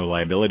assume no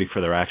liability for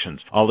their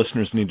actions. All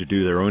listeners need to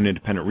do their own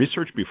independent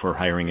research before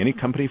hiring any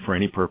company for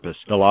any purpose.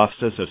 The law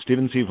offices of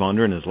Stephen C.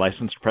 Vondran is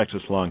licensed to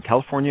practice law in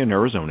California and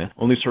Arizona,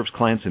 only serves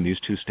clients in these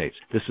two states.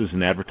 This is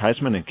an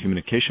advertisement and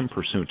communication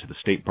pursuant to the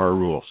state bar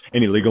rules.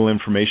 Any legal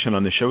information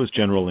on the show is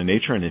general in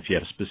nature, and if you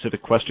have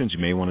specific questions, you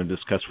may want to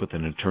discuss with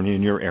an attorney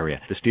in your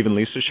area. The Steve and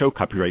Lisa Show,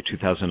 copyright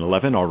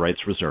 2011, all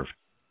rights reserved.